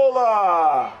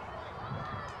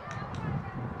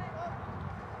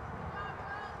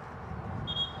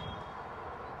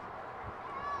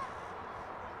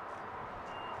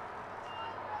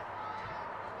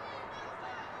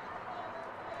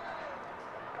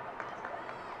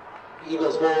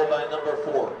 Eagles goal by number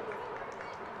 4.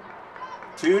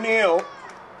 2-0.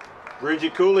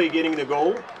 Bridget Cooley getting the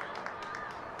goal.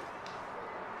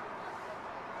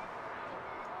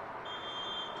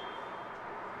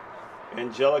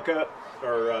 Angelica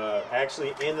are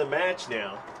actually in the match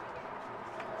now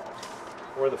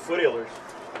for the Foothillers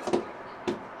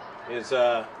is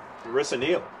Marissa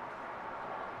Neal.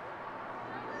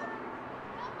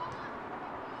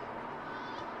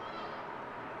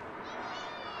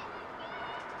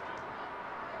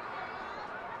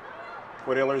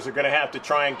 Foothillers are going to have to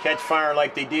try and catch fire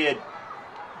like they did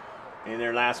in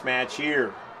their last match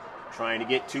here, trying to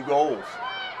get 2 goals.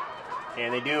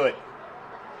 Can they do it?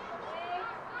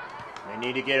 They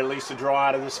need to get at least a draw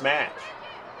out of this match.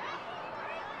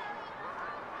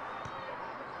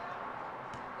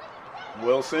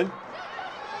 Wilson.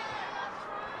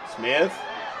 Smith.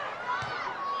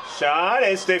 Shot.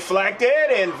 It's deflected.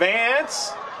 And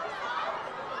Vance.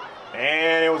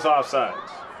 And it was offsides.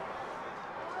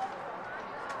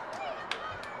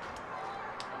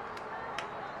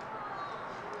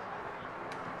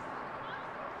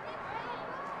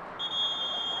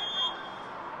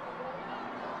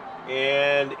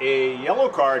 And a yellow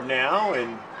card now,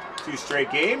 and 2 straight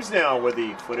games now with the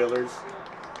Foothillers.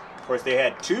 Of course, they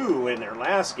had 2 in their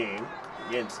last game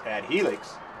at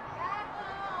Helix.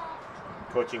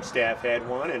 Coaching staff had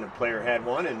 1, and a player had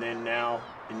 1, and then now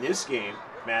in this game,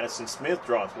 Madison Smith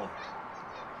draws 1.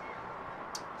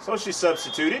 So she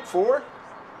substituted for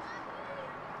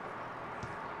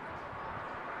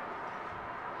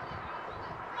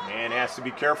has to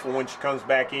be careful when she comes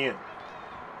back in.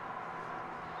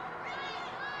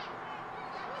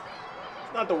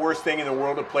 It's not the worst thing in the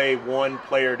world to play one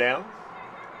player down.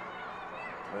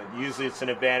 But usually it's an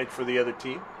advantage for the other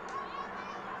team.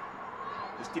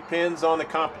 Just depends on the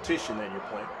competition that you're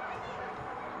playing.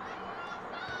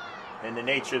 And the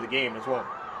nature of the game as well.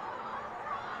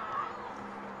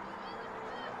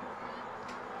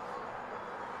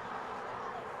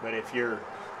 But if you're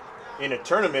in a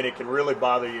tournament, it can really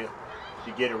bother you if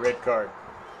you get a red card.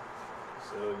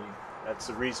 So that's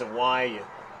the reason why you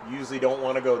usually don't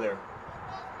want to go there.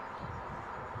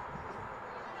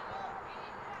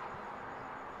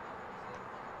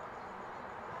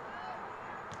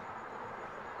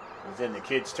 Because in the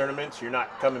kids' tournaments, you're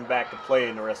not coming back to play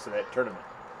in the rest of that tournament.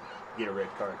 You get a red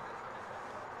card.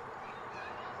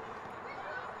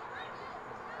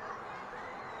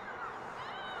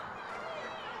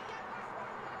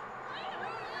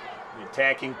 The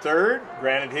attacking third,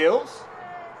 Granite Hills.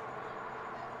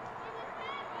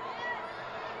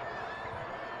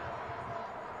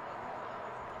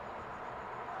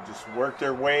 Just worked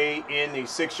their way in the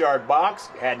 6-yard box,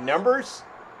 had numbers,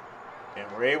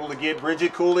 and were able to get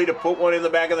Bridget Cooley to put one in the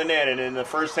back of the net. And in the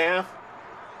first half,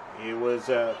 it was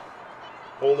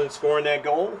Holden scoring that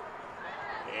goal.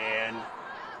 And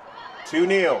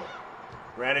 2-0,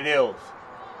 Granite Hills.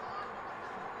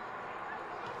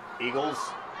 Eagles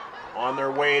on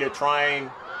their way to trying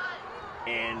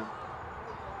and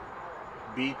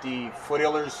beat the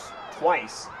Foothillers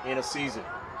twice in a season.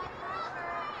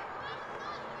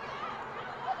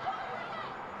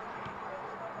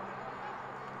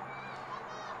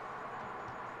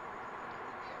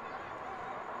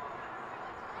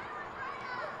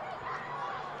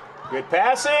 Good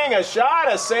passing, a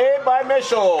shot, a save by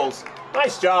Michels.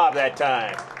 Nice job that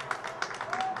time.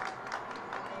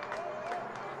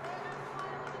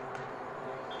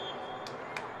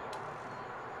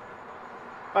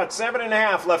 About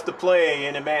 7.5 left to play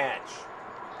in the match.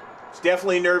 It's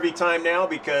definitely nervy time now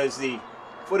because the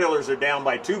Foothillers are down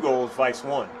by 2 goals, vice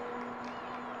 1.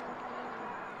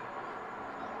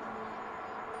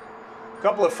 A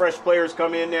couple of fresh players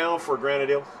come in now for Granite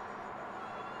Hills.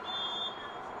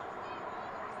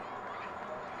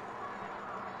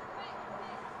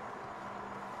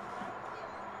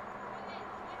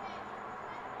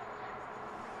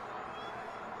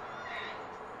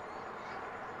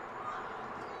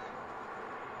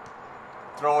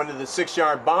 Throw into the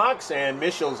 6-yard box, and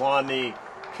Michels on the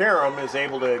carom is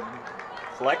able to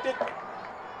collect it.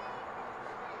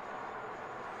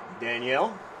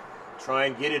 Danielle try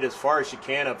and get it as far as she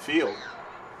can upfield.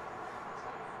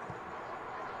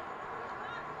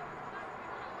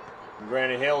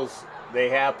 Granite Hills, they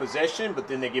have possession, but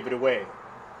then they give it away.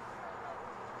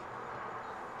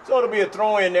 So it'll be a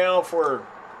throw-in now for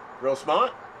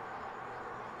Grossmont.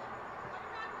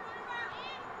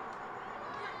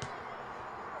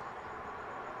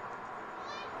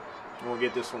 We'll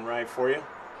get this one right for you.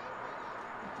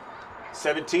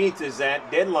 17th is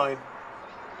that deadline,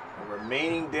 the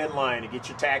remaining deadline to get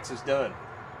your taxes done.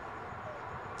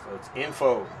 So it's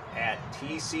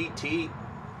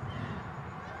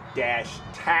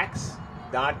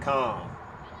info@tct-tax.com.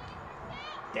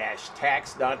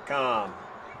 -tax.com.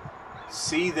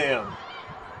 See them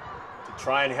to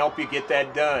try and help you get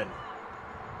that done.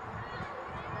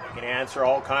 They can answer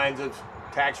all kinds of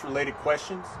tax-related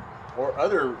questions or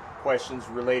other questions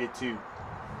related to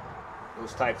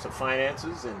those types of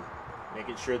finances and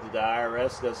making sure that the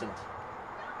IRS doesn't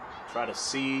try to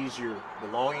seize your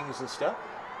belongings and stuff.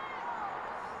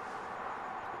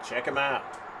 Check them out.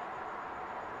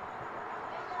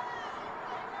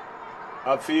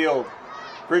 Upfield,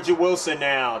 Bridget Wilson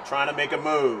now trying to make a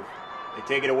move. They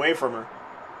take it away from her.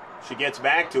 She gets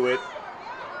back to it.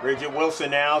 Bridget Wilson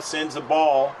now sends the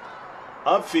ball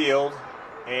upfield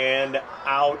and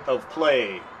out of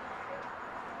play.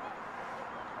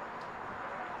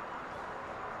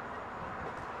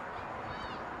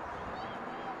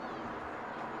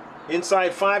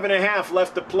 Inside 5.5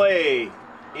 left to play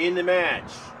in the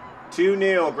match.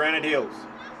 2-0 Granite Hills.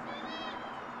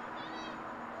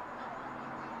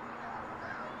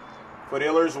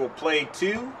 Foothillers will play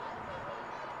 2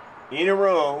 in a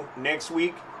row next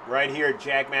week right here at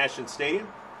Jack Mashin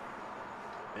Stadium.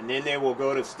 And then they will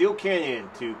go to Steel Canyon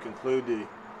to conclude the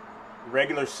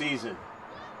regular season.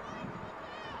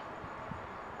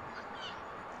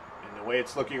 And the way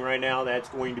it's looking right now, that's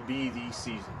going to be the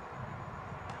season.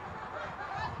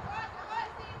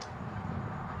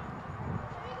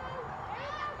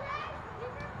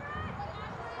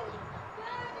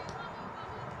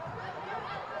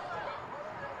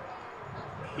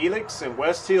 Helix and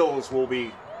West Hills will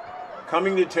be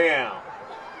coming to town.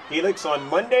 Helix on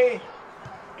Monday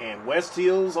and West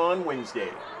Hills on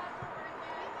Wednesday.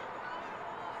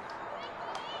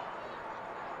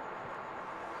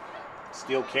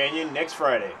 Steel Canyon next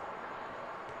Friday.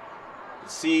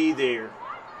 See their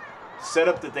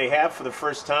setup that they have for the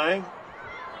first time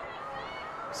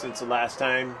since the last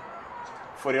time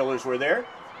Foothillers were there.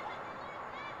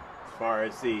 As far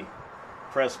as the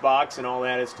press box and all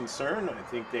that is concerned, I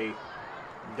think they've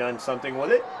done something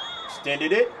with it,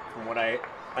 extended it, from what I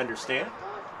understand.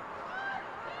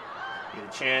 Get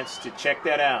a chance to check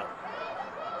that out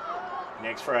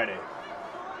next Friday.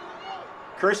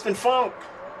 Kirsten Funk.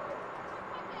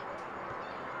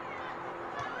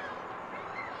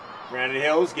 Granite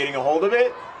Hills getting a hold of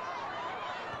it.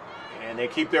 And they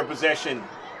keep their possession.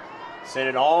 Send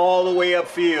it all the way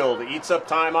upfield. Eats up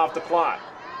time off the clock.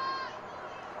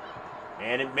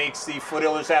 And it makes the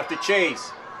Foothillers have to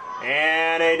chase.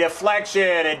 And a deflection.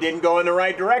 It didn't go in the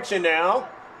right direction now.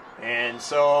 And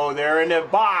so they're in the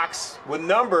box with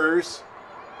numbers.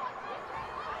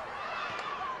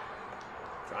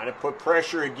 Trying to put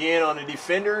pressure again on the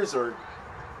defenders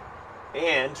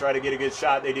and try to get a good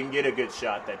shot. They didn't get a good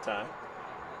shot that time.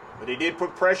 But they did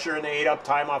put pressure and they ate up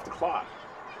time off the clock.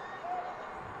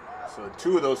 So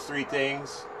 2 of those 3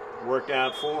 things worked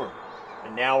out for them.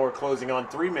 And now we're closing on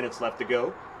 3 minutes left to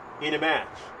go in a match.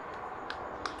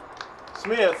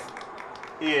 Smith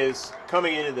is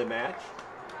coming into the match.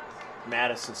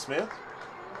 Madison Smith.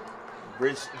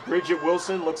 Bridget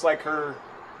Wilson looks like her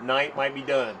night might be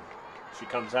done. She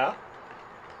comes out.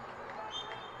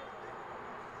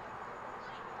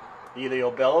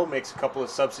 Elio Bello makes a couple of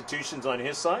substitutions on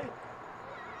his side.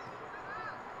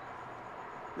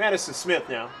 Madison Smith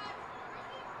now.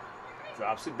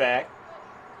 Drops it back.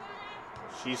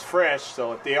 She's fresh,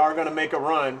 so if they are going to make a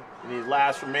run in these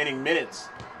last remaining minutes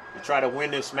to try to win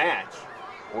this match,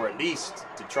 or at least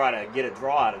to try to get a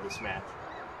draw out of this match,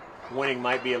 winning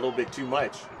might be a little bit too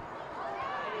much.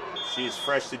 She is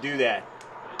fresh to do that.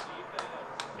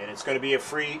 And it's going to be a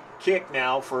free kick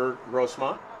now for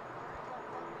GROSSMONT.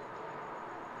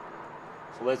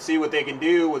 So let's see what they can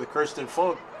do with Kirsten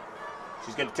Funk.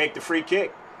 She's going to take the free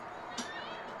kick.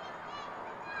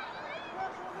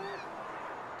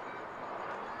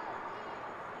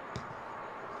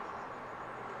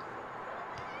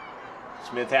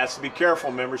 Smith has to be careful.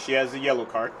 Remember, she has the yellow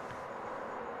card.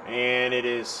 And it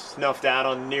is snuffed out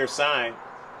on the near side.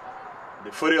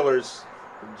 The Foothillers,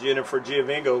 Jennifer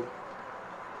Giovingo,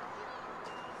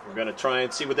 we're going to try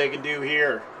and see what they can do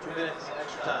here. 2 minutes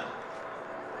extra time.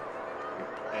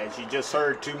 As you just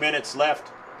heard, 2 minutes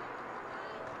left.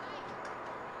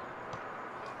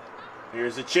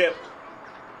 Here's a chip.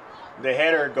 The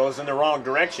header goes in the wrong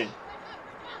direction.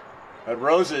 But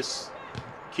Roses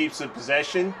keeps the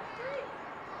possession.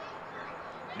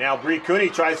 Now Bree Cooney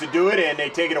tries to do it, and they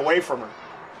take it away from her.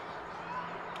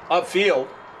 Upfield.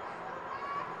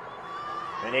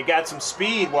 And they got some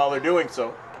speed while they're doing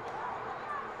so.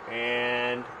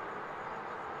 And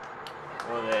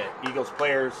one of the Eagles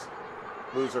players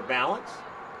lose their balance.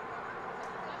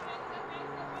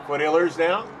 Foothillers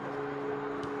now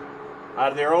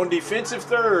out of their own defensive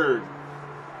third.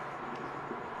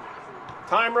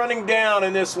 Time running down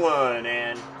in this one,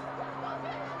 and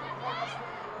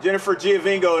Jennifer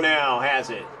Giovingo now has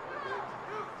it.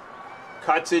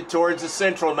 Cuts it towards the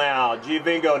central now.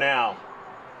 Giovingo now.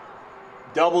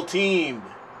 Double teamed.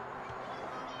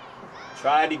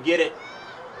 Tried to get it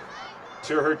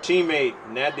to her teammate,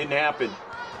 and that didn't happen.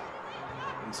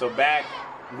 And so back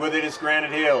with it is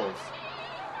Granite Hills.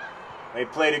 They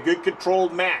played a good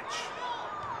controlled match.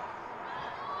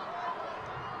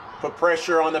 Put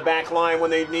pressure on the back line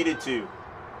when they needed to.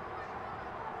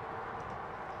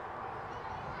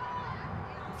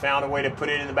 Found a way to put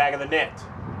it in the back of the net.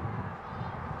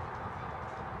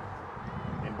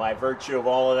 And by virtue of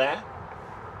all of that,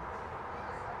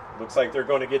 looks like they're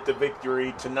going to get the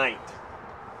victory tonight.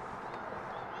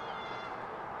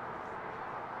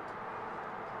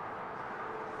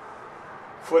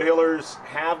 Foothillers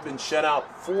have been shut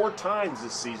out 4 times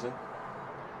this season,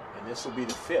 and this will be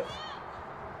the 5th.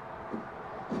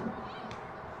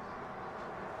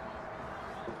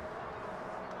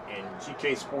 And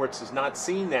GK Sports has not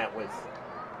seen that with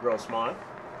GROSSMONT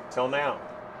till now.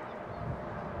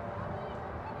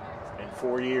 It's been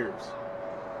 4 years.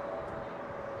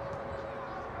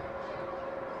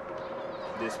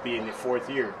 This being the 4th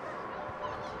year.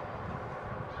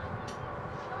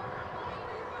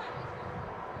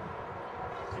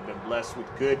 They've been blessed with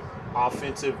good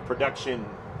offensive production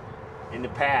in the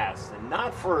past, and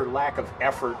not for lack of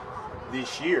effort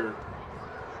this year,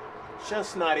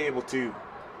 just not able to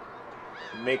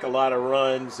make a lot of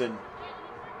runs and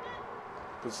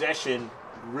possession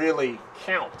really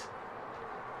count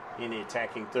in the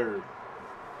attacking third.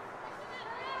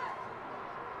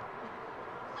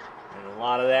 And a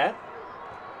lot of that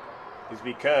is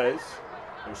because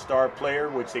their star player,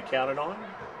 which they counted on,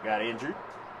 got injured.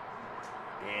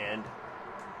 And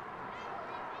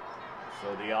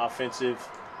so the offensive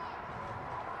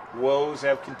woes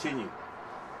have continued.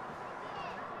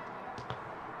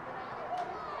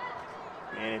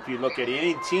 And if you look at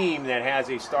any team that has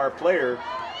a star player,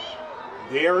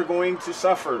 they're going to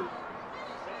suffer,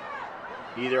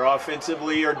 either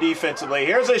offensively or defensively.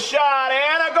 Here's a shot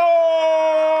and a goal!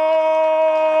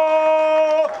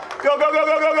 Go, go, go,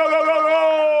 go, go, go, go, go,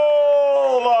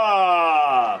 goal!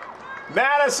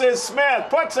 Madison Smith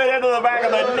puts it into the back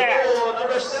of the net.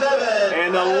 Number 7.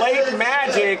 And the late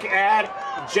magic at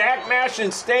Jack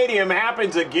Mashin Stadium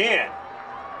happens again.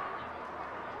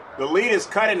 The lead is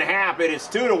cut in half. It is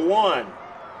 2-1.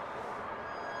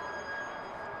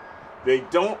 They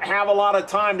don't have a lot of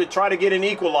time to try to get an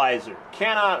equalizer.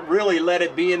 Cannot really let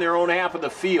it be in their own half of the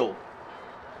field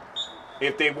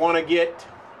if they want to get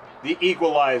the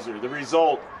equalizer, the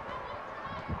result.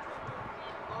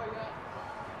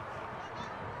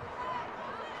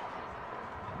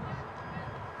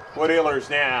 Foothillers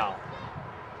now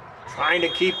trying to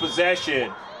keep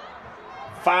possession.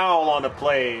 Foul on the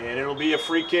play, and it'll be a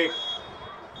free kick.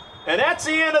 And that's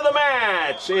the end of the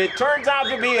match. It turns out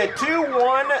to be a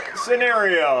 2-1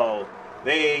 scenario.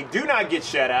 They do not get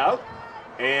shut out,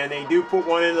 and they do put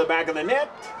one into the back of the net,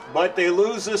 but they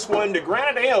lose this one to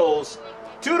Granite Hills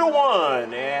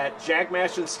 2-1 at Jack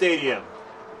Mashin Stadium.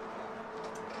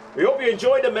 We hope you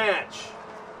enjoyed the match.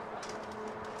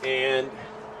 And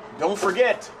don't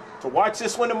forget to watch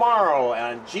this one tomorrow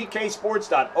on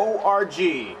gksports.org.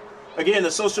 Again,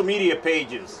 the social media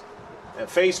pages,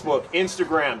 Facebook,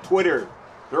 Instagram, Twitter,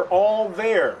 they're all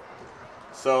there.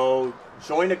 So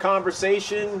join the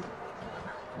conversation,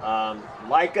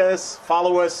 like us,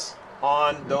 follow us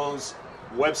on those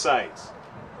websites.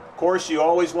 Of course, you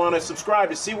always want to subscribe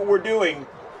to see what we're doing.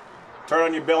 Turn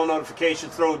on your bell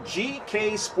notifications, throw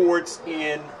GK Sports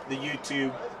in the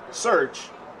YouTube search,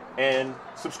 and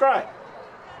subscribe.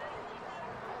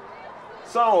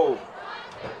 So,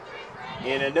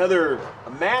 in another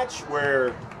match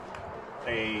where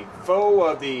a foe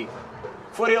of the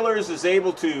Foothillers is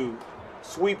able to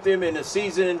sweep them in the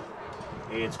season,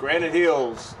 it's Granite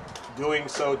Hills doing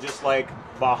so just like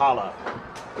Valhalla.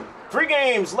 3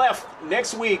 games left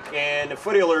next week, and the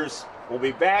Foothillers will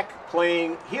be back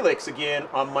playing Helix again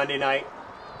on Monday night,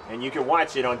 and you can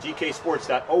watch it on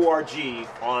gksports.org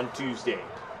on Tuesday.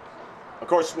 Of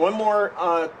course, one more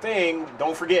thing,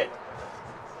 don't forget,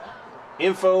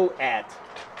 info at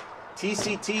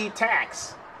TCT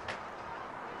Tax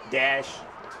dash,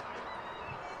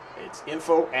 it's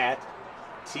info at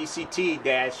TCT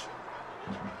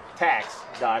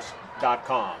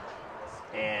tax.com,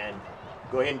 and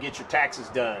go ahead and get your taxes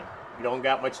done. You don't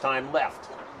got much time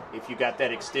left if you got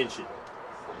that extension.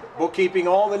 Bookkeeping,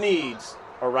 all the needs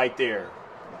are right there.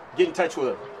 Get in touch with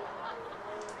them.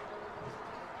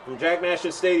 From Jack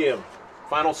Mashin Stadium,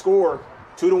 final score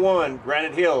 2-1,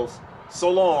 Granite Hills. So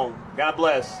long, God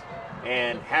bless,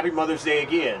 and happy Mother's Day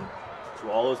again to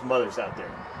all those mothers out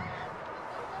there.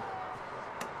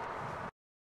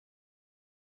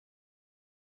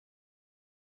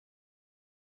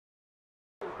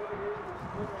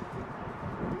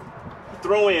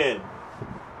 Throw in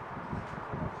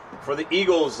for the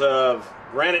Eagles of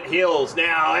Granite Hills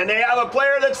now, and they have a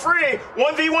player that's free.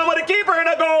 1v1 with a keeper and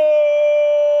a goal!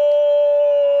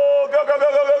 Go, go, go,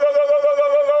 go, go, go, go, go, go, go,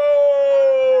 go!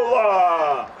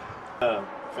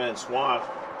 Francois,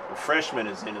 the freshman,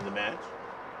 is into the match.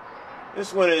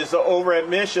 This one is over at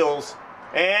Mitchell's,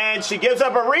 and she gives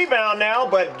up a rebound now,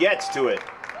 but gets to it.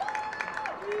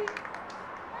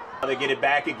 They get it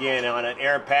back again on an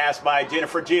air pass by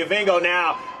Jennifer Giovingo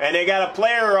now, and they got a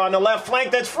player on the left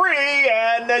flank that's free,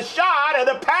 and the shot and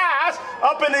the pass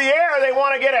up in the air. They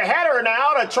want to get a header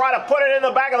now to try to put it in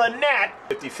the back of the net.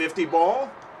 50-50 ball.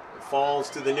 It falls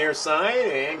to the near side,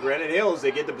 and Granite Hills,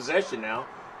 they get the possession now.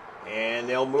 And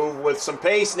they'll move with some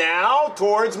pace now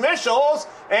towards Michels,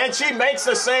 and she makes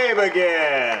the save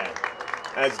again.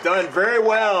 That's done very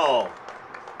well.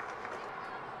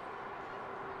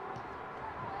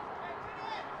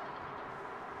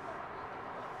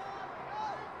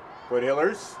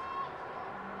 Foothillers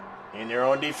in their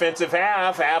own defensive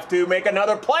half have to make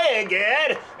another play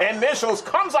again, and Michels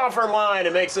comes off her line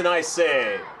and makes a nice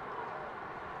save.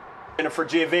 Jennifer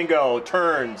Giovingo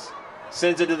turns,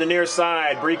 sends it to the near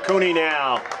side. Bree Cooney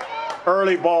now.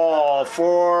 Early ball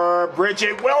for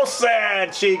Bridget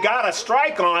Wilson. She got a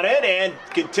strike on it and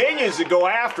continues to go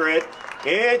after it.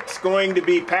 It's going to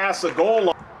be past the goal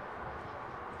line.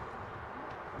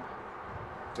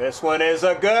 This one is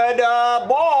a good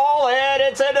ball, and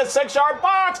it's in the 6-yard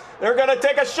box. They're going to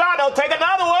take a shot. They'll take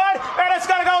another one, and it's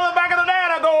going to go to the back of the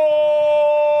net. A goal!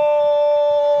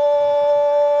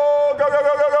 Go, go,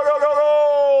 go, go, go, go, go,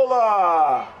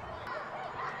 goal!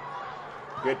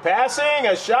 Good passing,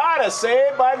 a shot, a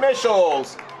save by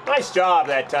Michels. Nice job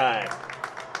that time.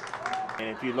 And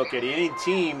if you look at any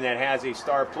team that has a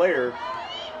star player,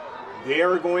 they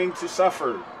are going to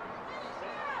suffer,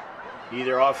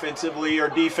 either offensively or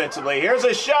defensively. Here's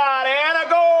a shot and a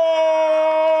goal!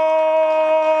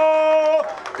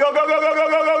 Go, go, go, go, go,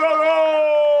 go, go, go,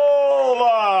 goal!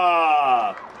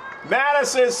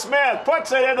 Madison Smith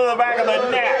puts it into the back of the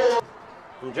net.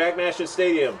 From Jack Nash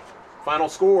Stadium, final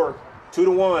score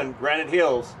 2-1, Granite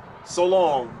Hills. So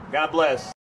long. God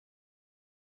bless.